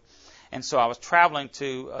ago, and so I was traveling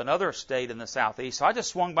to another state in the Southeast. So I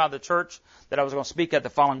just swung by the church that I was going to speak at the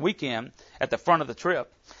following weekend at the front of the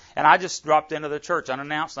trip. And I just dropped into the church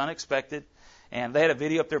unannounced, unexpected. And they had a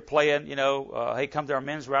video up there playing, you know, hey, come to our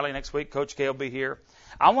men's rally next week. Coach K will be here.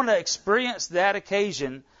 I want to experience that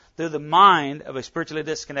occasion through the mind of a spiritually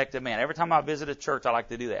disconnected man. Every time I visit a church, I like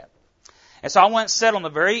to do that. And so I went and sat on the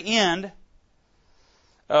very end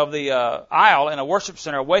of the aisle in a worship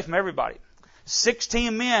center away from everybody.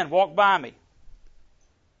 16 men walked by me.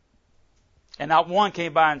 And not one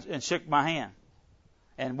came by and shook my hand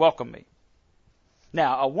and welcomed me.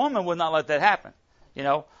 Now, a woman would not let that happen. You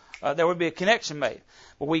know, there would be a connection made.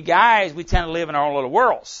 But we guys, we tend to live in our own little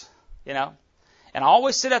worlds, you know. And I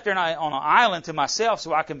always sit up there on an island to myself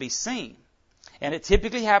so I can be seen. And it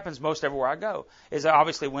typically happens most everywhere I go, is that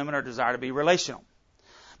obviously women are desire to be relational.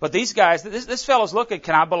 But these guys, this fellow's looking,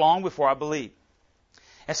 can I belong before I believe?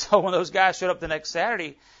 And so when those guys showed up the next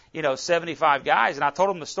Saturday, you know, 75 guys, and I told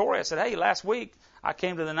them the story. I said, hey, last week I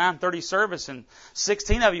came to the 9:30 service and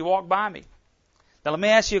 16 of you walked by me. Now let me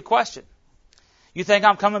ask you a question. You think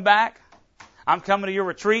I'm coming back? I'm coming to your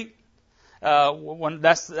retreat? When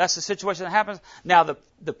that's the situation that happens. Now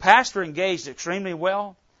the pastor engaged extremely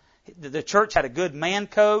well. The church had a good man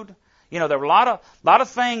code. You know, there were a lot of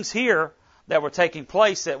things here that were taking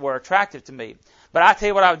place that were attractive to me. But I tell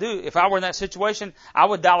you what I would do. If I were in that situation, I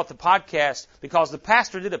would dial up the podcast because the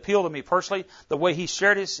pastor did appeal to me personally. The way he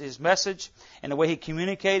shared his message and the way he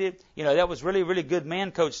communicated, you know, that was really, really good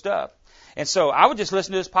man code stuff. And so I would just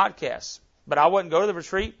listen to his podcast. But I wouldn't go to the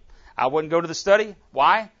retreat. I wouldn't go to the study.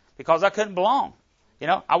 Why? Because I couldn't belong. You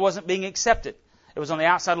know, I wasn't being accepted. It was on the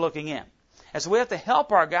outside looking in. And so we have to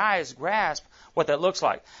help our guys grasp what that looks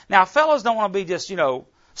like. Now, fellows don't want to be just,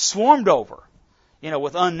 swarmed over,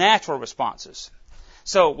 with unnatural responses.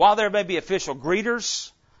 So while there may be official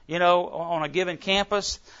greeters, on a given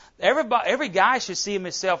campus, every guy should see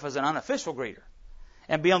himself as an unofficial greeter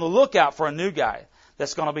and be on the lookout for a new guy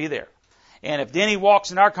that's going to be there. And if Denny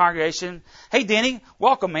walks in our congregation, hey, Denny,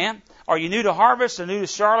 welcome, man. Are you new to Harvest or new to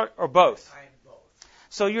Charlotte or both? I am both.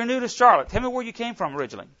 So you're new to Charlotte. Tell me where you came from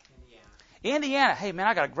originally. Indiana. Hey, man,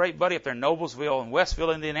 I got a great buddy up there in Noblesville and Westville,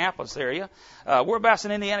 Indianapolis area. Whereabouts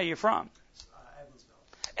in Indiana are you from?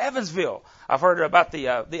 Evansville. I've heard about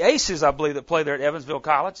the Aces, I believe, that play there at Evansville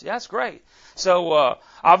College. Yeah, that's great. So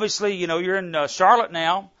obviously, you're in Charlotte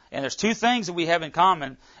now, and there's two things that we have in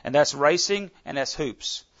common, and that's racing and that's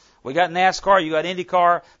hoops. We got NASCAR, you got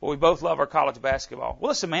IndyCar, but we both love our college basketball. Well,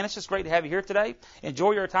 listen, man, it's just great to have you here today.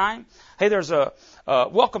 Enjoy your time. Hey, there's a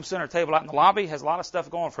welcome center table out in the lobby. Has a lot of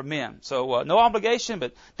stuff going for men. So no obligation,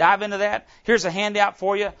 but dive into that. Here's a handout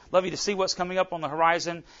for you. Love you to see what's coming up on the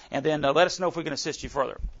horizon, and then let us know if we can assist you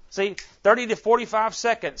further. See, 30 to 45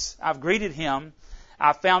 seconds, I've greeted him.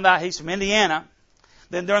 I found out he's from Indiana.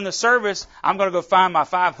 Then during the service, I'm going to go find my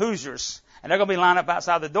 5 Hoosiers, and they're going to be lined up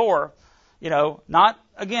outside the door. Not,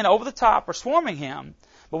 again, over the top or swarming him,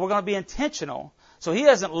 but we're going to be intentional so he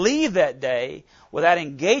doesn't leave that day without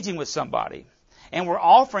engaging with somebody. And we're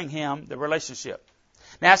offering him the relationship.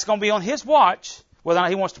 Now, it's going to be on his watch whether or not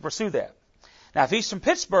he wants to pursue that. Now, if he's from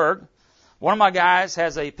Pittsburgh, one of my guys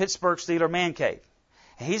has a Pittsburgh Steeler man cave.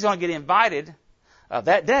 And he's going to get invited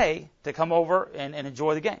that day to come over and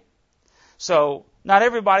enjoy the game. So, not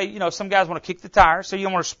everybody, some guys want to kick the tires, so you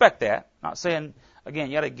want to respect that. Not saying...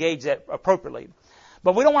 Again, you got to gauge that appropriately.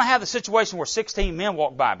 But we don't want to have the situation where 16 men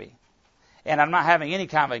walk by me, and I'm not having any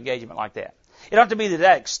kind of engagement like that. It don't have to be to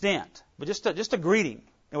that extent, but just a greeting,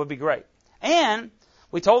 it would be great. And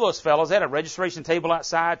we told those fellows, they had a registration table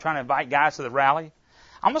outside trying to invite guys to the rally.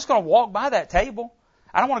 I'm just going to walk by that table.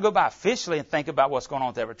 I don't want to go by officially and think about what's going on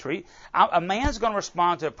at that retreat. A man's going to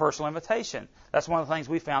respond to a personal invitation. That's one of the things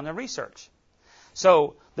we found in research.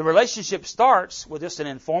 So the relationship starts with just an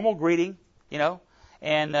informal greeting,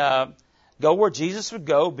 and go where Jesus would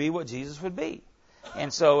go, be what Jesus would be.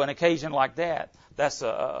 And so an occasion like that, that's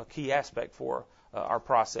a key aspect for our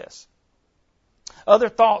process. Other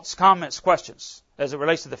thoughts, comments, questions as it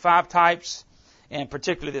relates to the 5 types, and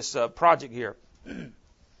particularly this project here.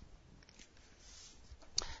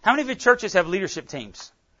 How many of your churches have leadership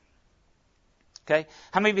teams? Okay.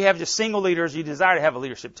 How many of you have just single leaders? You desire to have a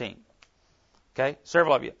leadership team? Okay.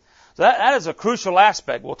 Several of you. So that is a crucial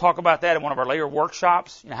aspect. We'll talk about that in one of our later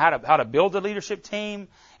workshops, how to build a leadership team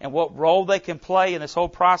and what role they can play in this whole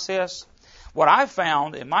process. What I've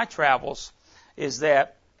found in my travels is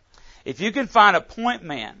that if you can find a point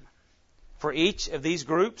man for each of these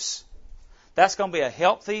groups, that's going to be a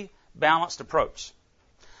healthy, balanced approach.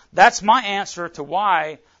 That's my answer to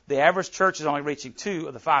why the average church is only reaching 2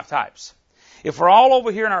 of the 5 types. If we're all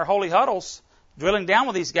over here in our holy huddles, drilling down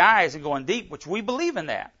with these guys and going deep, which we believe in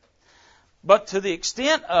that, but to the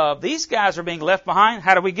extent of these guys are being left behind,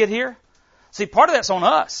 how do we get here? See, part of that's on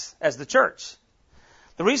us as the church.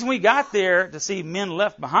 The reason we got there to see men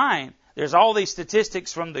left behind, there's all these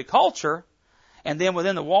statistics from the culture, and then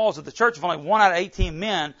within the walls of the church of only 1 out of 18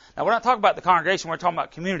 men. Now, we're not talking about the congregation, we're talking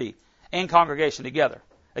about community and congregation together.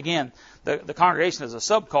 Again, the congregation is a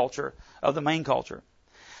subculture of the main culture.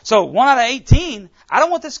 So 1 out of 18, I don't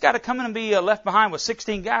want this guy to come in and be left behind with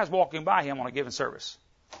 16 guys walking by him on a given service.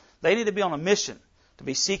 They need to be on a mission, to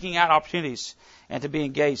be seeking out opportunities, and to be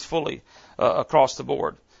engaged fully across the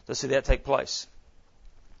board to see that take place.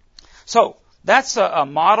 So that's a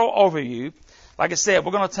model overview. Like I said,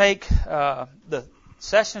 we're going to take the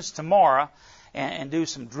sessions tomorrow and do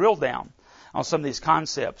some drill down on some of these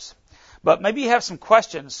concepts. But maybe you have some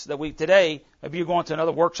questions that maybe you're going to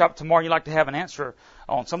another workshop tomorrow and you'd like to have an answer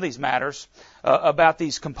on some of these matters about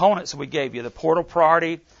these components that we gave you, the portal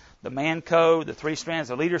priority, the man code, the 3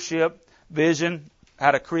 strands of leadership, vision,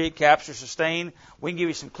 how to create, capture, sustain. We can give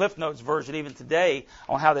you some Cliff Notes version even today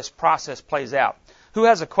on how this process plays out. Who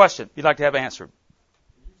has a question you'd like to have answered?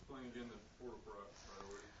 Can you explain again the portal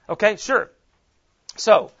priority? Okay, sure.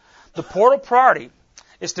 So, the portal priority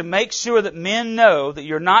is to make sure that men know that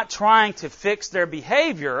you're not trying to fix their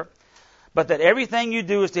behavior, but that everything you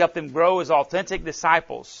do is to help them grow as authentic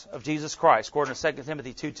disciples of Jesus Christ, according to 2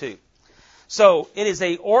 Timothy 2:2. So it is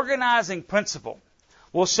a organizing principle.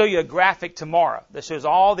 We'll show you a graphic tomorrow that shows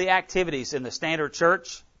all the activities in the standard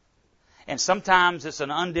church, and sometimes it's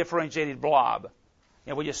an undifferentiated blob.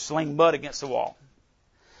 We just sling mud against the wall.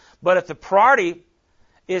 But if the priority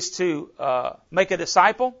is to make a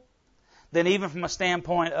disciple, then even from a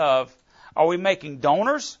standpoint of Are we making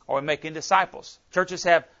donors or are we making disciples? Churches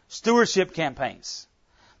have stewardship campaigns.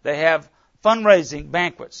 They have fundraising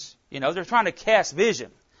banquets. They're trying to cast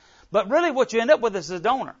vision. But really what you end up with is a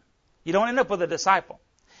donor. You don't end up with a disciple.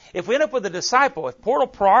 If we end up with a disciple, if portal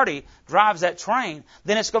priority drives that train,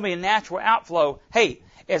 then it's going to be a natural outflow. Hey,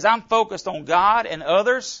 as I'm focused on God and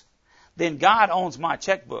others, then God owns my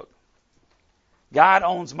checkbook. God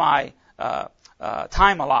owns my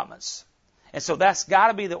time allotments. And so that's got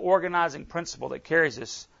to be the organizing principle that carries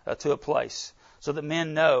us to a place so that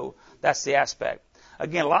men know that's the aspect.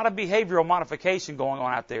 Again, a lot of behavioral modification going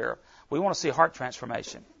on out there. We want to see heart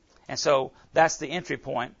transformation. And so that's the entry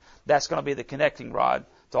point. That's going to be the connecting rod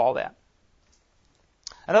to all that.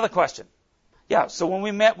 Another question. Yeah, so when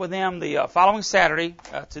we met with them the following Saturday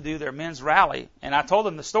to do their men's rally, and I told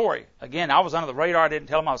them the story. Again, I was under the radar. I didn't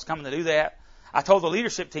tell them I was coming to do that. I told the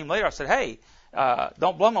leadership team later, I said, hey,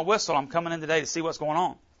 don't blow my whistle. I'm coming in today to see what's going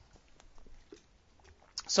on.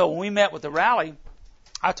 So when we met with the rally,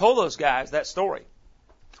 I told those guys that story.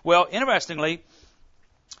 Well, interestingly,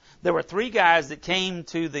 there were 3 guys that came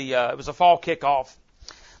to it was a fall kickoff,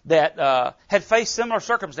 that had faced similar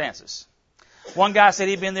circumstances. One guy said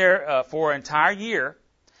he'd been there for an entire year,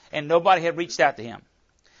 and nobody had reached out to him.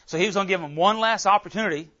 So he was going to give him one last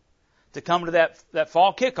opportunity to come to that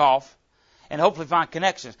fall kickoff and hopefully find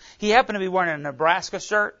connections. He happened to be wearing a Nebraska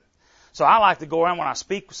shirt, so I like to go around when I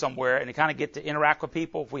speak somewhere and to kind of get to interact with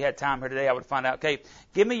people. If we had time here today, I would find out, okay,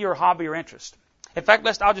 give me your hobby or interest. In fact,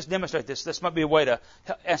 I'll just demonstrate this. This might be a way to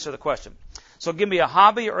answer the question. So give me a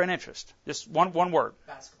hobby or an interest. Just one word.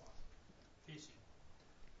 Basketball. Fishing.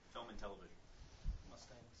 Film and television.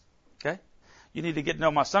 Mustangs. Okay? You need to get to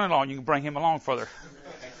know my son-in-law and you can bring him along further.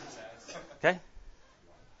 Exercise. Okay?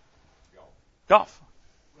 Golf. Golf.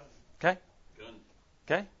 Running. Okay? Gun.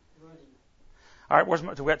 Okay? Running. All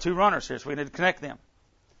right, we got 2 runners here, so we need to connect them.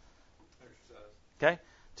 Exercise. Okay?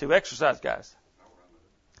 2 exercise guys.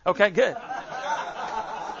 Okay, good.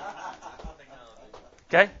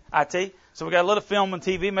 Okay, IT. So we got a little film and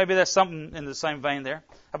TV. Maybe that's something in the same vein there.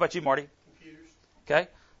 How about you, Marty? Computers. Okay,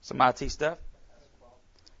 some IT stuff.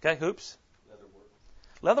 Okay, hoops.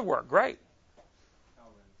 Leatherwork, great.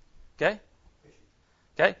 Okay.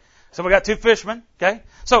 Okay. So we got 2 fishermen. Okay.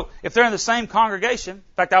 So if they're in the same congregation, in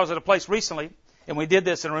fact, I was at a place recently, and we did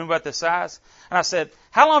this in a room about this size, and I said,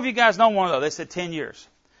 how long have you guys known one another? They said 10 years.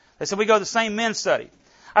 They said, we go to the same men's study.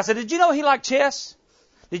 I said, did you know he liked chess?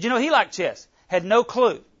 Did you know he liked chess? Had no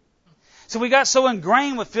clue. So we got so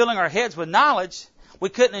ingrained with filling our heads with knowledge, we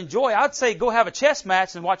couldn't enjoy. I'd say go have a chess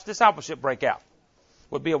match and watch discipleship break out.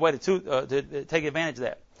 Would be a way to take advantage of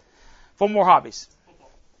that. 4 more hobbies.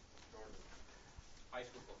 Football. High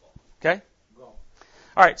school football. Okay? Golf.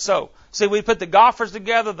 All right, so see, we put the golfers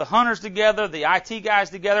together, the hunters together, the IT guys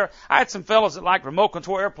together. I had some fellows that liked remote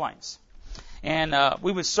control airplanes. And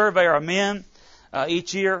we would survey our men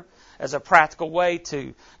each year as a practical way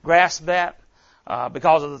to grasp that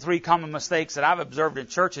because of the 3 common mistakes that I've observed in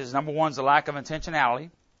churches. Number 1 is the lack of intentionality.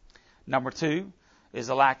 Number 2 is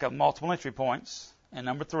the lack of multiple entry points. And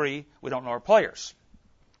number 3, we don't know our players.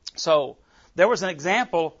 So there was an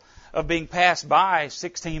example of being passed by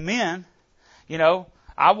 16 men.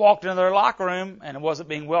 I walked into their locker room and it wasn't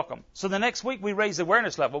being welcome. So the next week we raised the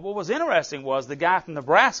awareness level. What was interesting was the guy from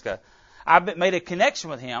Nebraska, I made a connection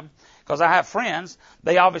with him because I have friends.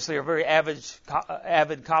 They obviously are very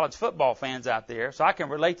avid college football fans out there. So I can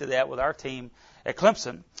relate to that with our team at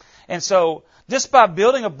Clemson. And so just by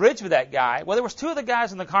building a bridge with that guy, well, there was 2 of the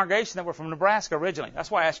guys in the congregation that were from Nebraska originally.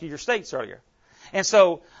 That's why I asked you your states earlier. And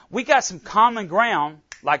so we got some common ground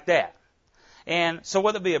like that. And so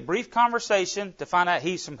whether it be a brief conversation to find out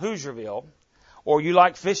he's from Hoosierville or you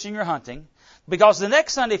like fishing or hunting, because the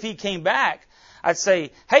next Sunday if he came back, I'd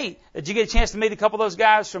say, hey, did you get a chance to meet a couple of those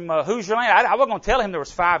guys from Hoosier Land? I wasn't going to tell him there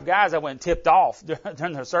was 5 guys that went and tipped off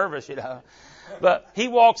during the service, But he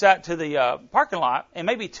walks out to the parking lot, and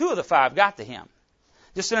maybe 2 of the 5 got to him.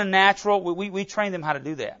 Just in a natural, we train them how to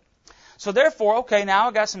do that. So therefore, okay, now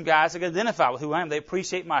I got some guys that can identify with who I am. They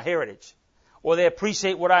appreciate my heritage, or they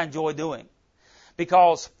appreciate what I enjoy doing.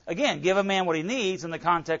 Because, again, give a man what he needs in the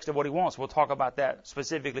context of what he wants. We'll talk about that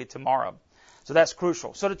specifically tomorrow. So that's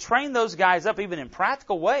crucial. So to train those guys up even in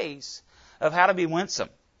practical ways of how to be winsome,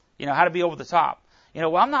 how to be over the top.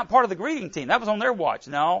 Well, I'm not part of the greeting team. That was on their watch.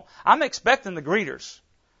 No, I'm expecting the greeters.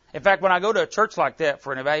 In fact, when I go to a church like that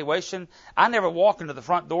for an evaluation, I never walk into the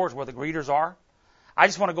front doors where the greeters are. I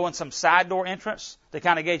just want to go in some side door entrance to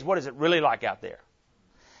kind of gauge what is it really like out there.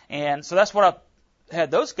 And so that's what I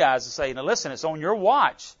had those guys to say, listen, it's on your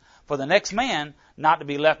watch for the next man not to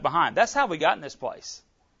be left behind. That's how we got in this place,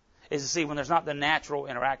 is to see when there's not the natural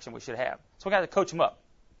interaction we should have. So we got to coach them up.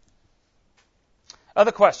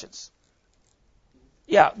 Other questions?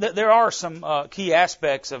 Yeah, there are some key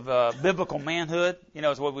aspects of biblical manhood. You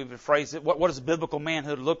know, is what we've phrased it. What does biblical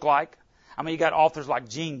manhood look like? I mean, you got authors like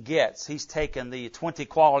Gene Getz. He's taken the 20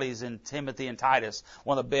 qualities in Timothy and Titus,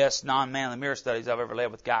 one of the best non-man in the mirror studies I've ever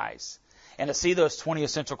led with guys. And to see those 20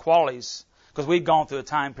 essential qualities, because we'd gone through a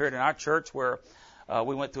time period in our church where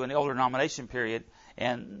we went through an elder nomination period,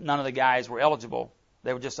 and none of the guys were eligible.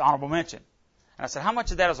 They were just honorable mention. And I said, how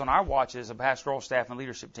much of that is on our watch as a pastoral staff and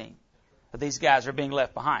leadership team? That these guys are being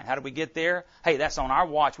left behind. How did we get there? Hey, that's on our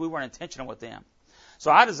watch. We weren't intentional with them. So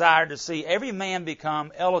I desired to see every man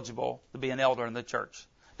become eligible to be an elder in the church,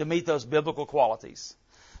 to meet those biblical qualities.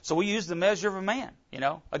 So we used the measure of a man, you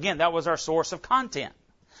know. Again, that was our source of content.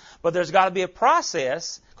 But there's got to be a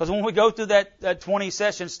process, because when we go through that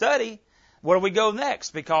 20-session study, where do we go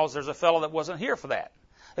next? Because there's a fellow that wasn't here for that.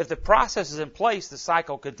 If the process is in place, the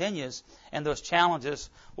cycle continues, and those challenges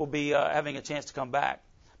will be having a chance to come back.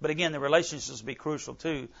 But again, the relationships will be crucial,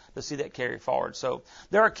 too, to see that carry forward. So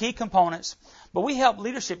there are key components, but we help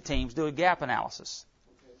leadership teams do a gap analysis.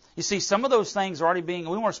 You see, some of those things are already we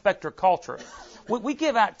want to respect our culture. We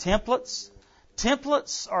give out templates.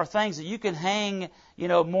 Templates are things that you can hang, you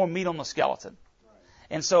know, more meat on the skeleton.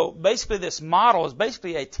 And so basically this model is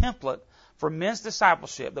basically a template for men's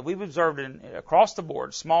discipleship that we've observed across the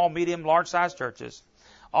board, small, medium, large-sized churches,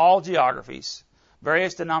 all geographies,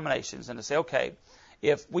 various denominations, and to say, okay,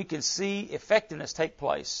 if we can see effectiveness take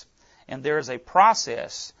place, and there is a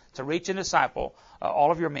process to reach and disciple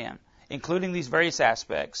all of your men, including these various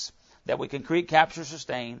aspects, that we can create, capture,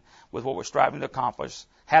 sustain with what we're striving to accomplish,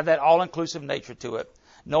 have that all-inclusive nature to it,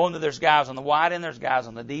 knowing that there's guys on the wide end, there's guys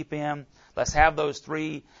on the deep end. Let's have those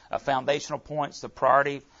three foundational points: the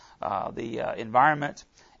priority, the environment,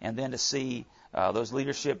 and then to see those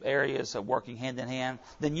leadership areas of working hand in hand.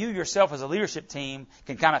 Then you yourself as a leadership team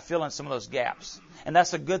can kind of fill in some of those gaps. And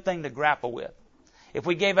that's a good thing to grapple with. If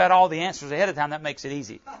we gave out all the answers ahead of time, that makes it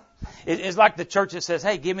easy. It's like the church that says,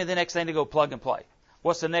 hey, give me the next thing to go plug and play.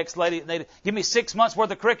 What's the next lady? Give me 6 months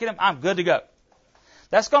worth of curriculum. I'm good to go.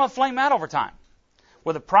 That's going to flame out over time.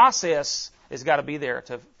 Well, the process has got to be there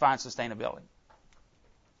to find sustainability.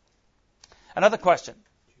 Another question.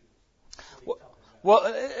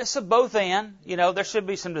 Well, it's a both and. You know, there should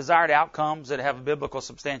be some desired outcomes that have a biblical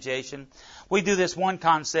substantiation. We do this one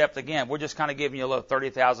concept. Again, we're just kind of giving you a little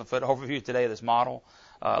 30,000-foot overview today of this model,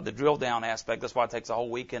 the drill down aspect. That's why it takes a whole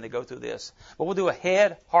weekend to go through this. But we'll do a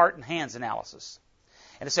head, heart, and hands analysis.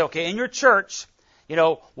 And to say, okay, in your church, you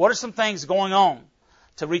know, what are some things going on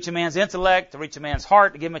to reach a man's intellect, to reach a man's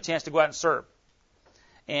heart, to give him a chance to go out and serve?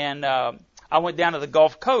 And I went down to the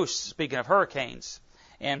Gulf Coast, speaking of hurricanes,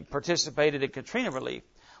 and participated in Katrina relief.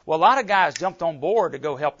 Well, a lot of guys jumped on board to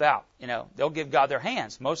go help out. You know, they'll give God their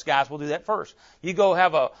hands. Most guys will do that first. You go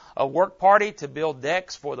have a work party to build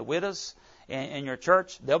decks for the widows in your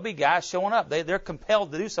church, there'll be guys showing up. They're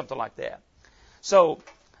compelled to do something like that. So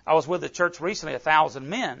I was with a church recently, 1,000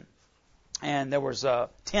 men, and there was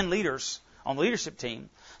 10 leaders on the leadership team.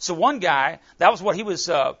 So one guy, that was what he was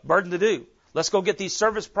burdened to do. Let's go get these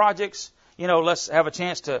service projects. You know, let's have a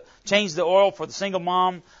chance to change the oil for the single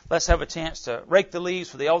mom. Let's have a chance to rake the leaves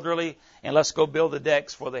for the elderly. And let's go build the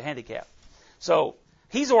decks for the handicapped. So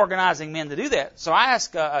he's organizing men to do that. So I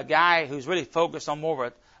asked a guy who's really focused on more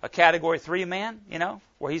of a Category 3 man, you know,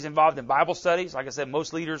 where he's involved in Bible studies. Like I said,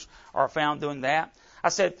 most leaders are found doing that. I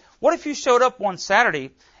said, what if you showed up one Saturday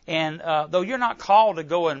and though you're not called to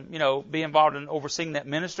go and, you know, be involved in overseeing that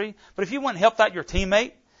ministry, but if you went and helped out your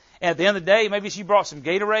teammate, and at the end of the day, maybe she brought some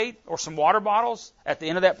Gatorade or some water bottles at the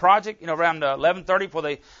end of that project, you know, around 11:30 before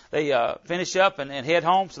they finish up and head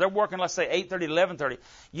home. So they're working, let's say, 8:30 to 11:30.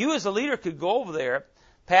 You as a leader could go over there,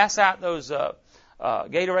 pass out those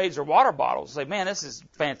Gatorades or water bottles. Say, man, this is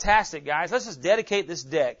fantastic, guys. Let's just dedicate this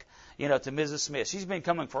deck, you know, to Mrs. Smith. She's been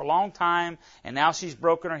coming for a long time, and now she's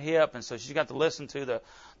broken her hip, and so she's got to listen to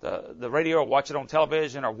the radio or watch it on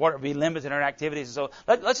television or what, be limited in her activities. And so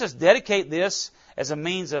let's just dedicate this as a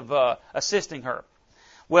means of assisting her.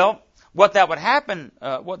 Well, what that would happen,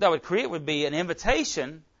 what that would create would be an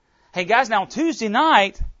invitation. Hey, guys, now on Tuesday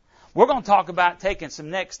night, we're going to talk about taking some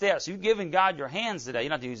next steps. You've given God your hands today. You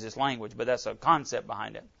don't have to use this language, but that's a concept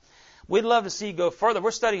behind it. We'd love to see you go further.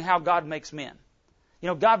 We're studying how God makes men. You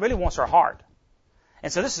know, God really wants our heart.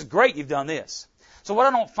 And so this is great you've done this. So what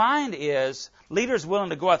I don't find is leaders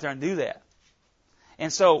willing to go out there and do that.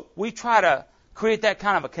 And so we try to create that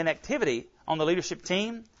kind of a connectivity on the leadership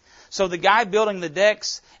team. So the guy building the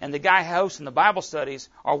decks and the guy hosting the Bible studies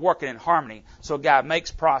are working in harmony. So a guy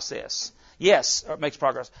makes progress. Yes,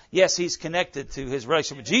 he's connected to his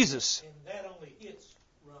relationship with Jesus. And that only hits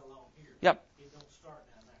right along here. Yep. It don't start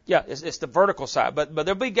down there. Yeah, it's the vertical side. But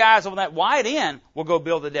there'll be guys on that wide end will go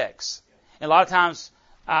build the decks. And a lot of times,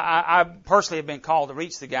 I personally have been called to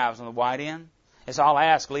reach the guys on the wide end. And so I'll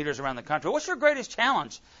ask leaders around the country, what's your greatest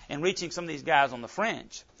challenge in reaching some of these guys on the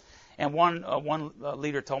fringe? And one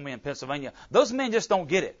leader told me in Pennsylvania, those men just don't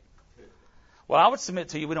get it. Well, I would submit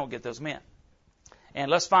to you, we don't get those men. And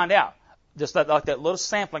let's find out. Just like that little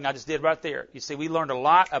sampling I just did right there. You see, we learned a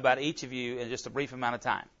lot about each of you in just a brief amount of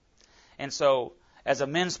time. And so, as a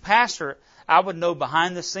men's pastor, I would know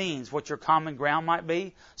behind the scenes what your common ground might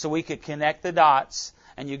be, so we could connect the dots,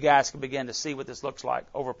 and you guys could begin to see what this looks like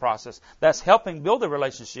over a process. That's helping build a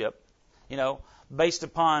relationship, based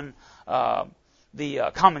upon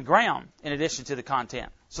the common ground in addition to the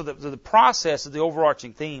content. So the process of the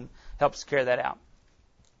overarching theme helps carry that out.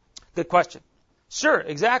 Good question. Sure,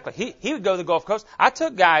 exactly. He would go to the Gulf Coast. I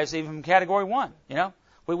took guys even from Category 1,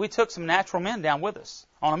 We took some natural men down with us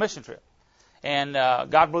on a mission trip. And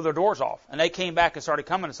God blew their doors off. And they came back and started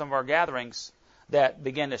coming to some of our gatherings that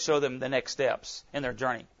began to show them the next steps in their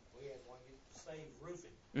journey. We had one get saved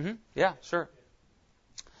roofing. Yeah, sure.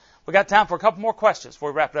 We got time for a couple more questions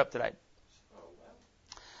before we wrap it up today.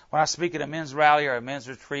 When I speak at a men's rally or a men's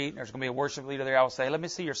retreat, and there's going to be a worship leader there, I will say, let me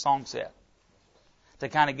see your song set, to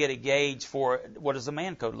kind of get a gauge for what does the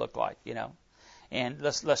man code look like, And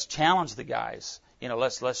let's challenge the guys.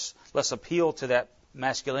 Let's appeal to that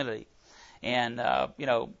masculinity. And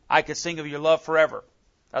I could sing of your love forever.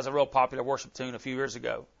 That was a real popular worship tune a few years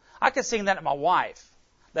ago. I could sing that to my wife.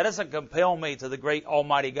 That doesn't compel me to the great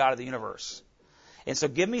almighty God of the universe. And so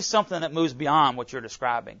give me something that moves beyond what you're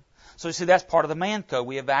describing. So you see, that's part of the man code.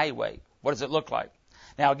 We evaluate. What does it look like?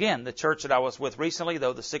 Now again, the church that I was with recently,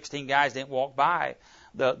 though the 16 guys didn't walk by,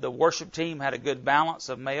 the worship team had a good balance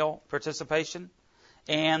of male participation,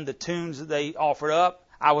 and the tunes that they offered up,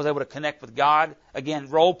 I was able to connect with God. Again,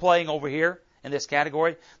 role playing over here in this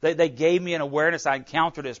category. They gave me an awareness. I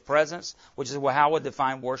encountered His presence, which is how I would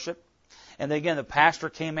define worship. And then again, the pastor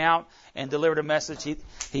came out and delivered a message.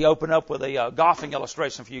 He opened up with a golfing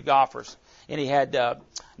illustration for you golfers. And he had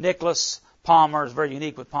Nicholas Palmer, is very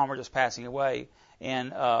unique with Palmer just passing away,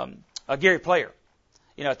 and Gary Player,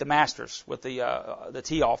 at the Masters with the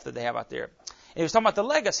tee off that they have out there. And he was talking about the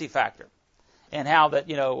legacy factor and how that,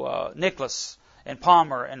 Nicholas and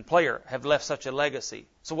Palmer and Player have left such a legacy.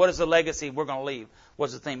 So what is the legacy we're going to leave?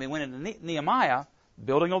 What's the thing? We went into Nehemiah,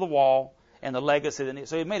 building of the wall, and the legacy.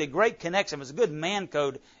 So he made a great connection. It was a good man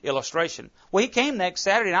code illustration. Well, he came next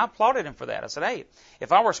Saturday, and I applauded him for that. I said, hey,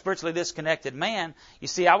 if I were a spiritually disconnected man, you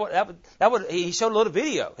see, he showed a little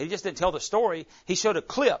video. He just didn't tell the story. He showed a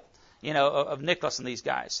clip, of Nicholas and these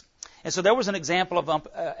guys. And so there was an example of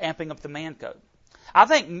amping up the man code. I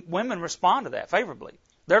think women respond to that favorably.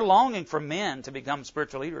 They're longing for men to become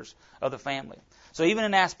spiritual leaders of the family. So even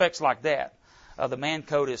in aspects like that, the man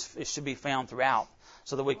code should be found throughout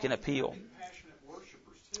so that we can appeal. Passionate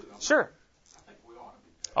worshipers too. Sure. I think we ought to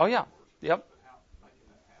be passionate. Oh yeah. Yep. But how making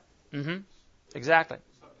that happen? Exactly.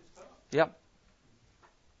 It's tough. Yep.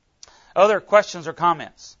 Other questions or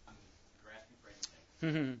comments?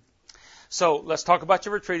 So let's talk about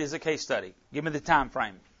your retreat as a case study. Give me the time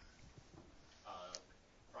frame.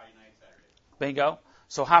 Friday night, Saturday. Bingo.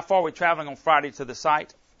 So how far are we traveling on Friday to the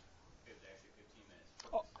site? It's actually 15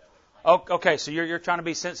 minutes. Oh, okay, so you're trying to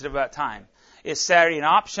be sensitive about time. Is Saturday an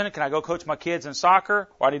option? Can I go coach my kids in soccer,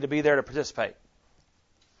 or I need to be there to participate?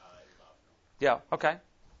 It's optional. Yeah, okay.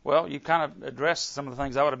 Well, you kind of addressed some of the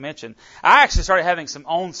things I would have mentioned. I actually started having some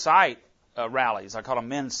on-site rallies. I call them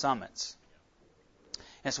men's summits.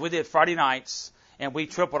 And so we did Friday nights, and we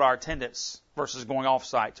tripled our attendance versus going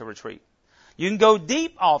off-site to retreat. You can go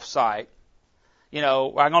deep off-site.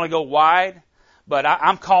 I'm going to go wide, but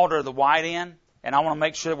I'm called to the wide end, and I want to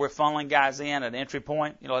make sure that we're funneling guys in at an entry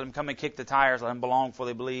point. Let them come and kick the tires, let them belong before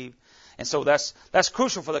they believe. And so that's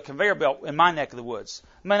crucial for the conveyor belt in my neck of the woods.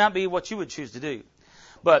 It may not be what you would choose to do.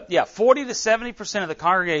 But, 40 to 70% of the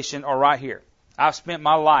congregation are right here. I've spent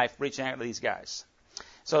my life reaching out to these guys.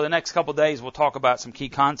 So the next couple of days we'll talk about some key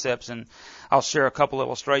concepts, and I'll share a couple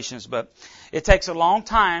illustrations. But it takes a long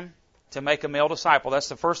time to make a male disciple. That's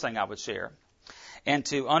the first thing I would share. And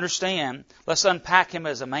to understand, let's unpack him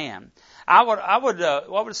as a man. I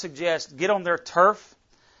would suggest get on their turf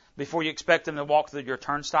before you expect them to walk through your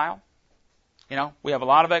turnstile. We have a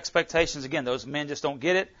lot of expectations. Again, those men just don't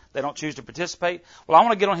get it. They don't choose to participate. Well, I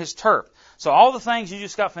want to get on his turf. So all the things you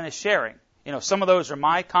just got finished sharing, some of those are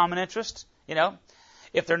my common interests.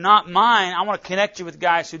 If they're not mine, I want to connect you with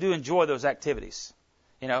guys who do enjoy those activities.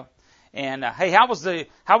 And hey, how was the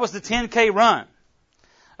 10K run?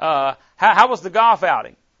 How was the golf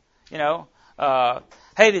outing?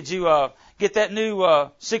 Hey, did you get that new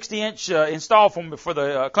 60-inch installed for me for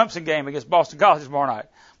the Clemson game against Boston College tomorrow night.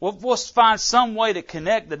 We'll find some way to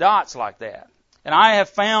connect the dots like that. And I have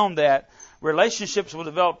found that relationships will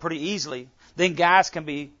develop pretty easily. Then guys can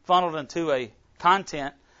be funneled into a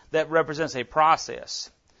content that represents a process.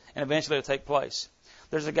 And eventually it'll take place.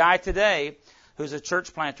 There's a guy today who's a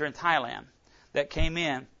church planter in Thailand that came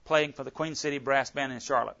in playing for the Queen City Brass Band in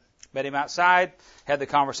Charlotte. Met him outside, had the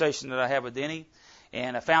conversation that I had with Denny,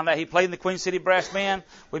 and I found out he played in the Queen City Brass Band.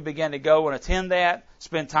 We began to go and attend that,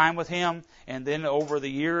 spend time with him, and then over the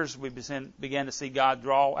years we began to see God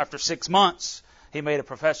draw. After 6 months, he made a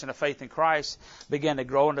profession of faith in Christ, began to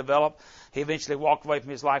grow and develop. He eventually walked away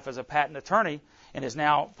from his life as a patent attorney and is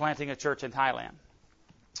now planting a church in Thailand.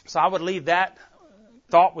 So I would leave that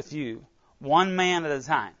thought with you, one man at a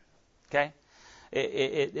time. Okay?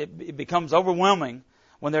 It becomes overwhelming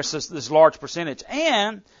when there's this large percentage.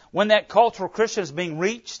 And when that cultural Christian is being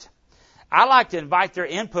reached, I like to invite their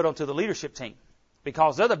input onto the leadership team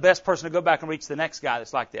because they're the best person to go back and reach the next guy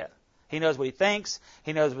that's like that. He knows what he thinks.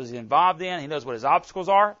 He knows what he's involved in. He knows what his obstacles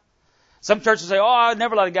are. Some churches say, I'd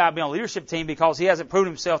never let a guy be on a leadership team because he hasn't proven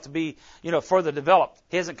himself to be, further developed.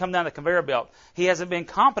 He hasn't come down the conveyor belt. He hasn't been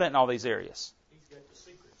competent in all these areas. He's got the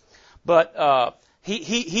secrets. But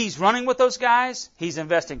he's running with those guys. He's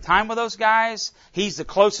investing time with those guys. He's the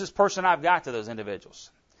closest person I've got to those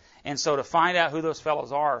individuals. And so to find out who those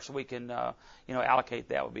fellows are so we can, allocate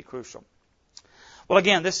that would be crucial. Well,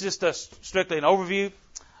 again, this is just strictly an overview.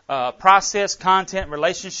 Process, content,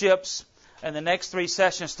 relationships. And the next 3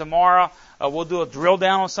 sessions tomorrow, we'll do a drill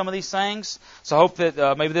down on some of these things. So I hope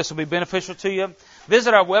that maybe this will be beneficial to you.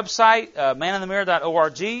 Visit our website,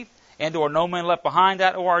 maninthemirror.org, and or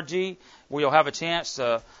nomanleftbehind.org, where you'll have a chance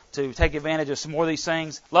to take advantage of some more of these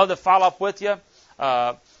things. Love to follow up with you.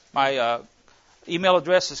 My email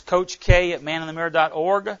address is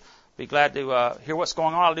coachk@maninthemirror.org. Be glad to hear what's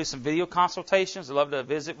going on. I'll do some video consultations. I'd love to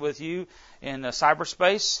visit with you in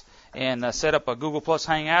cyberspace and set up a Google Plus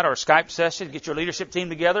Hangout or a Skype session. Get your leadership team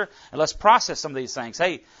together and let's process some of these things.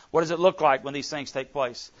 Hey, what does it look like when these things take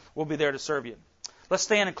place? We'll be there to serve you. Let's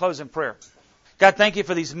stand and close in prayer. God, thank you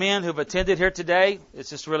for these men who've attended here today. It's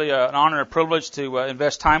just really an honor and a privilege to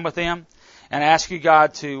invest time with them. And I ask you,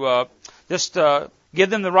 God, to just give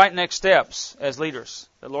them the right next steps as leaders.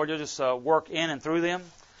 That, Lord, you'll just work in and through them.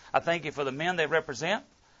 I thank you for the men they represent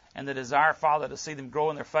and the desire, Father, to see them grow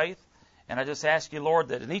in their faith. And I just ask you, Lord,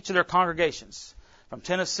 that in each of their congregations, from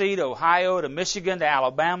Tennessee to Ohio to Michigan to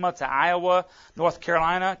Alabama to Iowa, North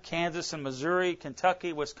Carolina, Kansas and Missouri,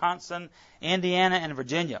 Kentucky, Wisconsin, Indiana, and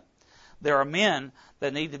Virginia, there are men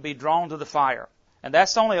that need to be drawn to the fire. And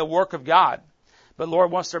that's only a work of God. But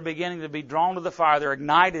Lord, once they're beginning to be drawn to the fire, they're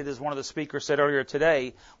ignited, as one of the speakers said earlier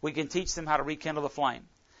today, we can teach them how to rekindle the flame.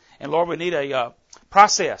 And Lord, we need a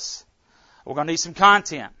process. We're going to need some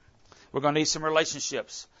content. We're going to need some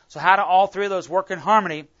relationships. So how do all 3 of those work in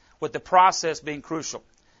harmony with the process being crucial?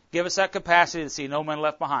 Give us that capacity to see no man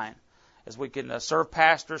left behind. As we can serve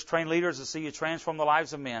pastors, train leaders, and see you transform the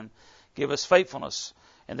lives of men. Give us faithfulness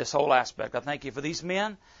in this whole aspect. I thank you for these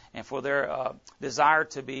men and for their desire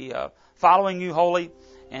to be following you wholly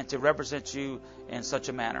and to represent you in such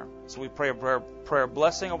a manner. So we pray a prayer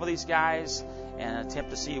blessing over these guys and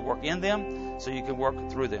attempt to see you work in them so you can work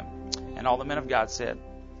through them. And all the men of God said,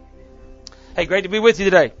 hey, great to be with you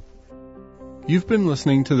today. You've been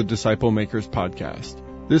listening to the Disciple Makers podcast.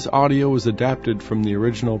 This audio was adapted from the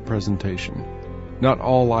original presentation. Not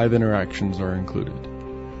all live interactions are included.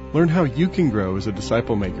 Learn how you can grow as a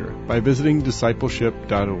disciple maker by visiting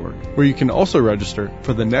discipleship.org, where you can also register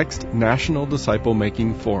for the next National Disciple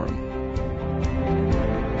Making Forum.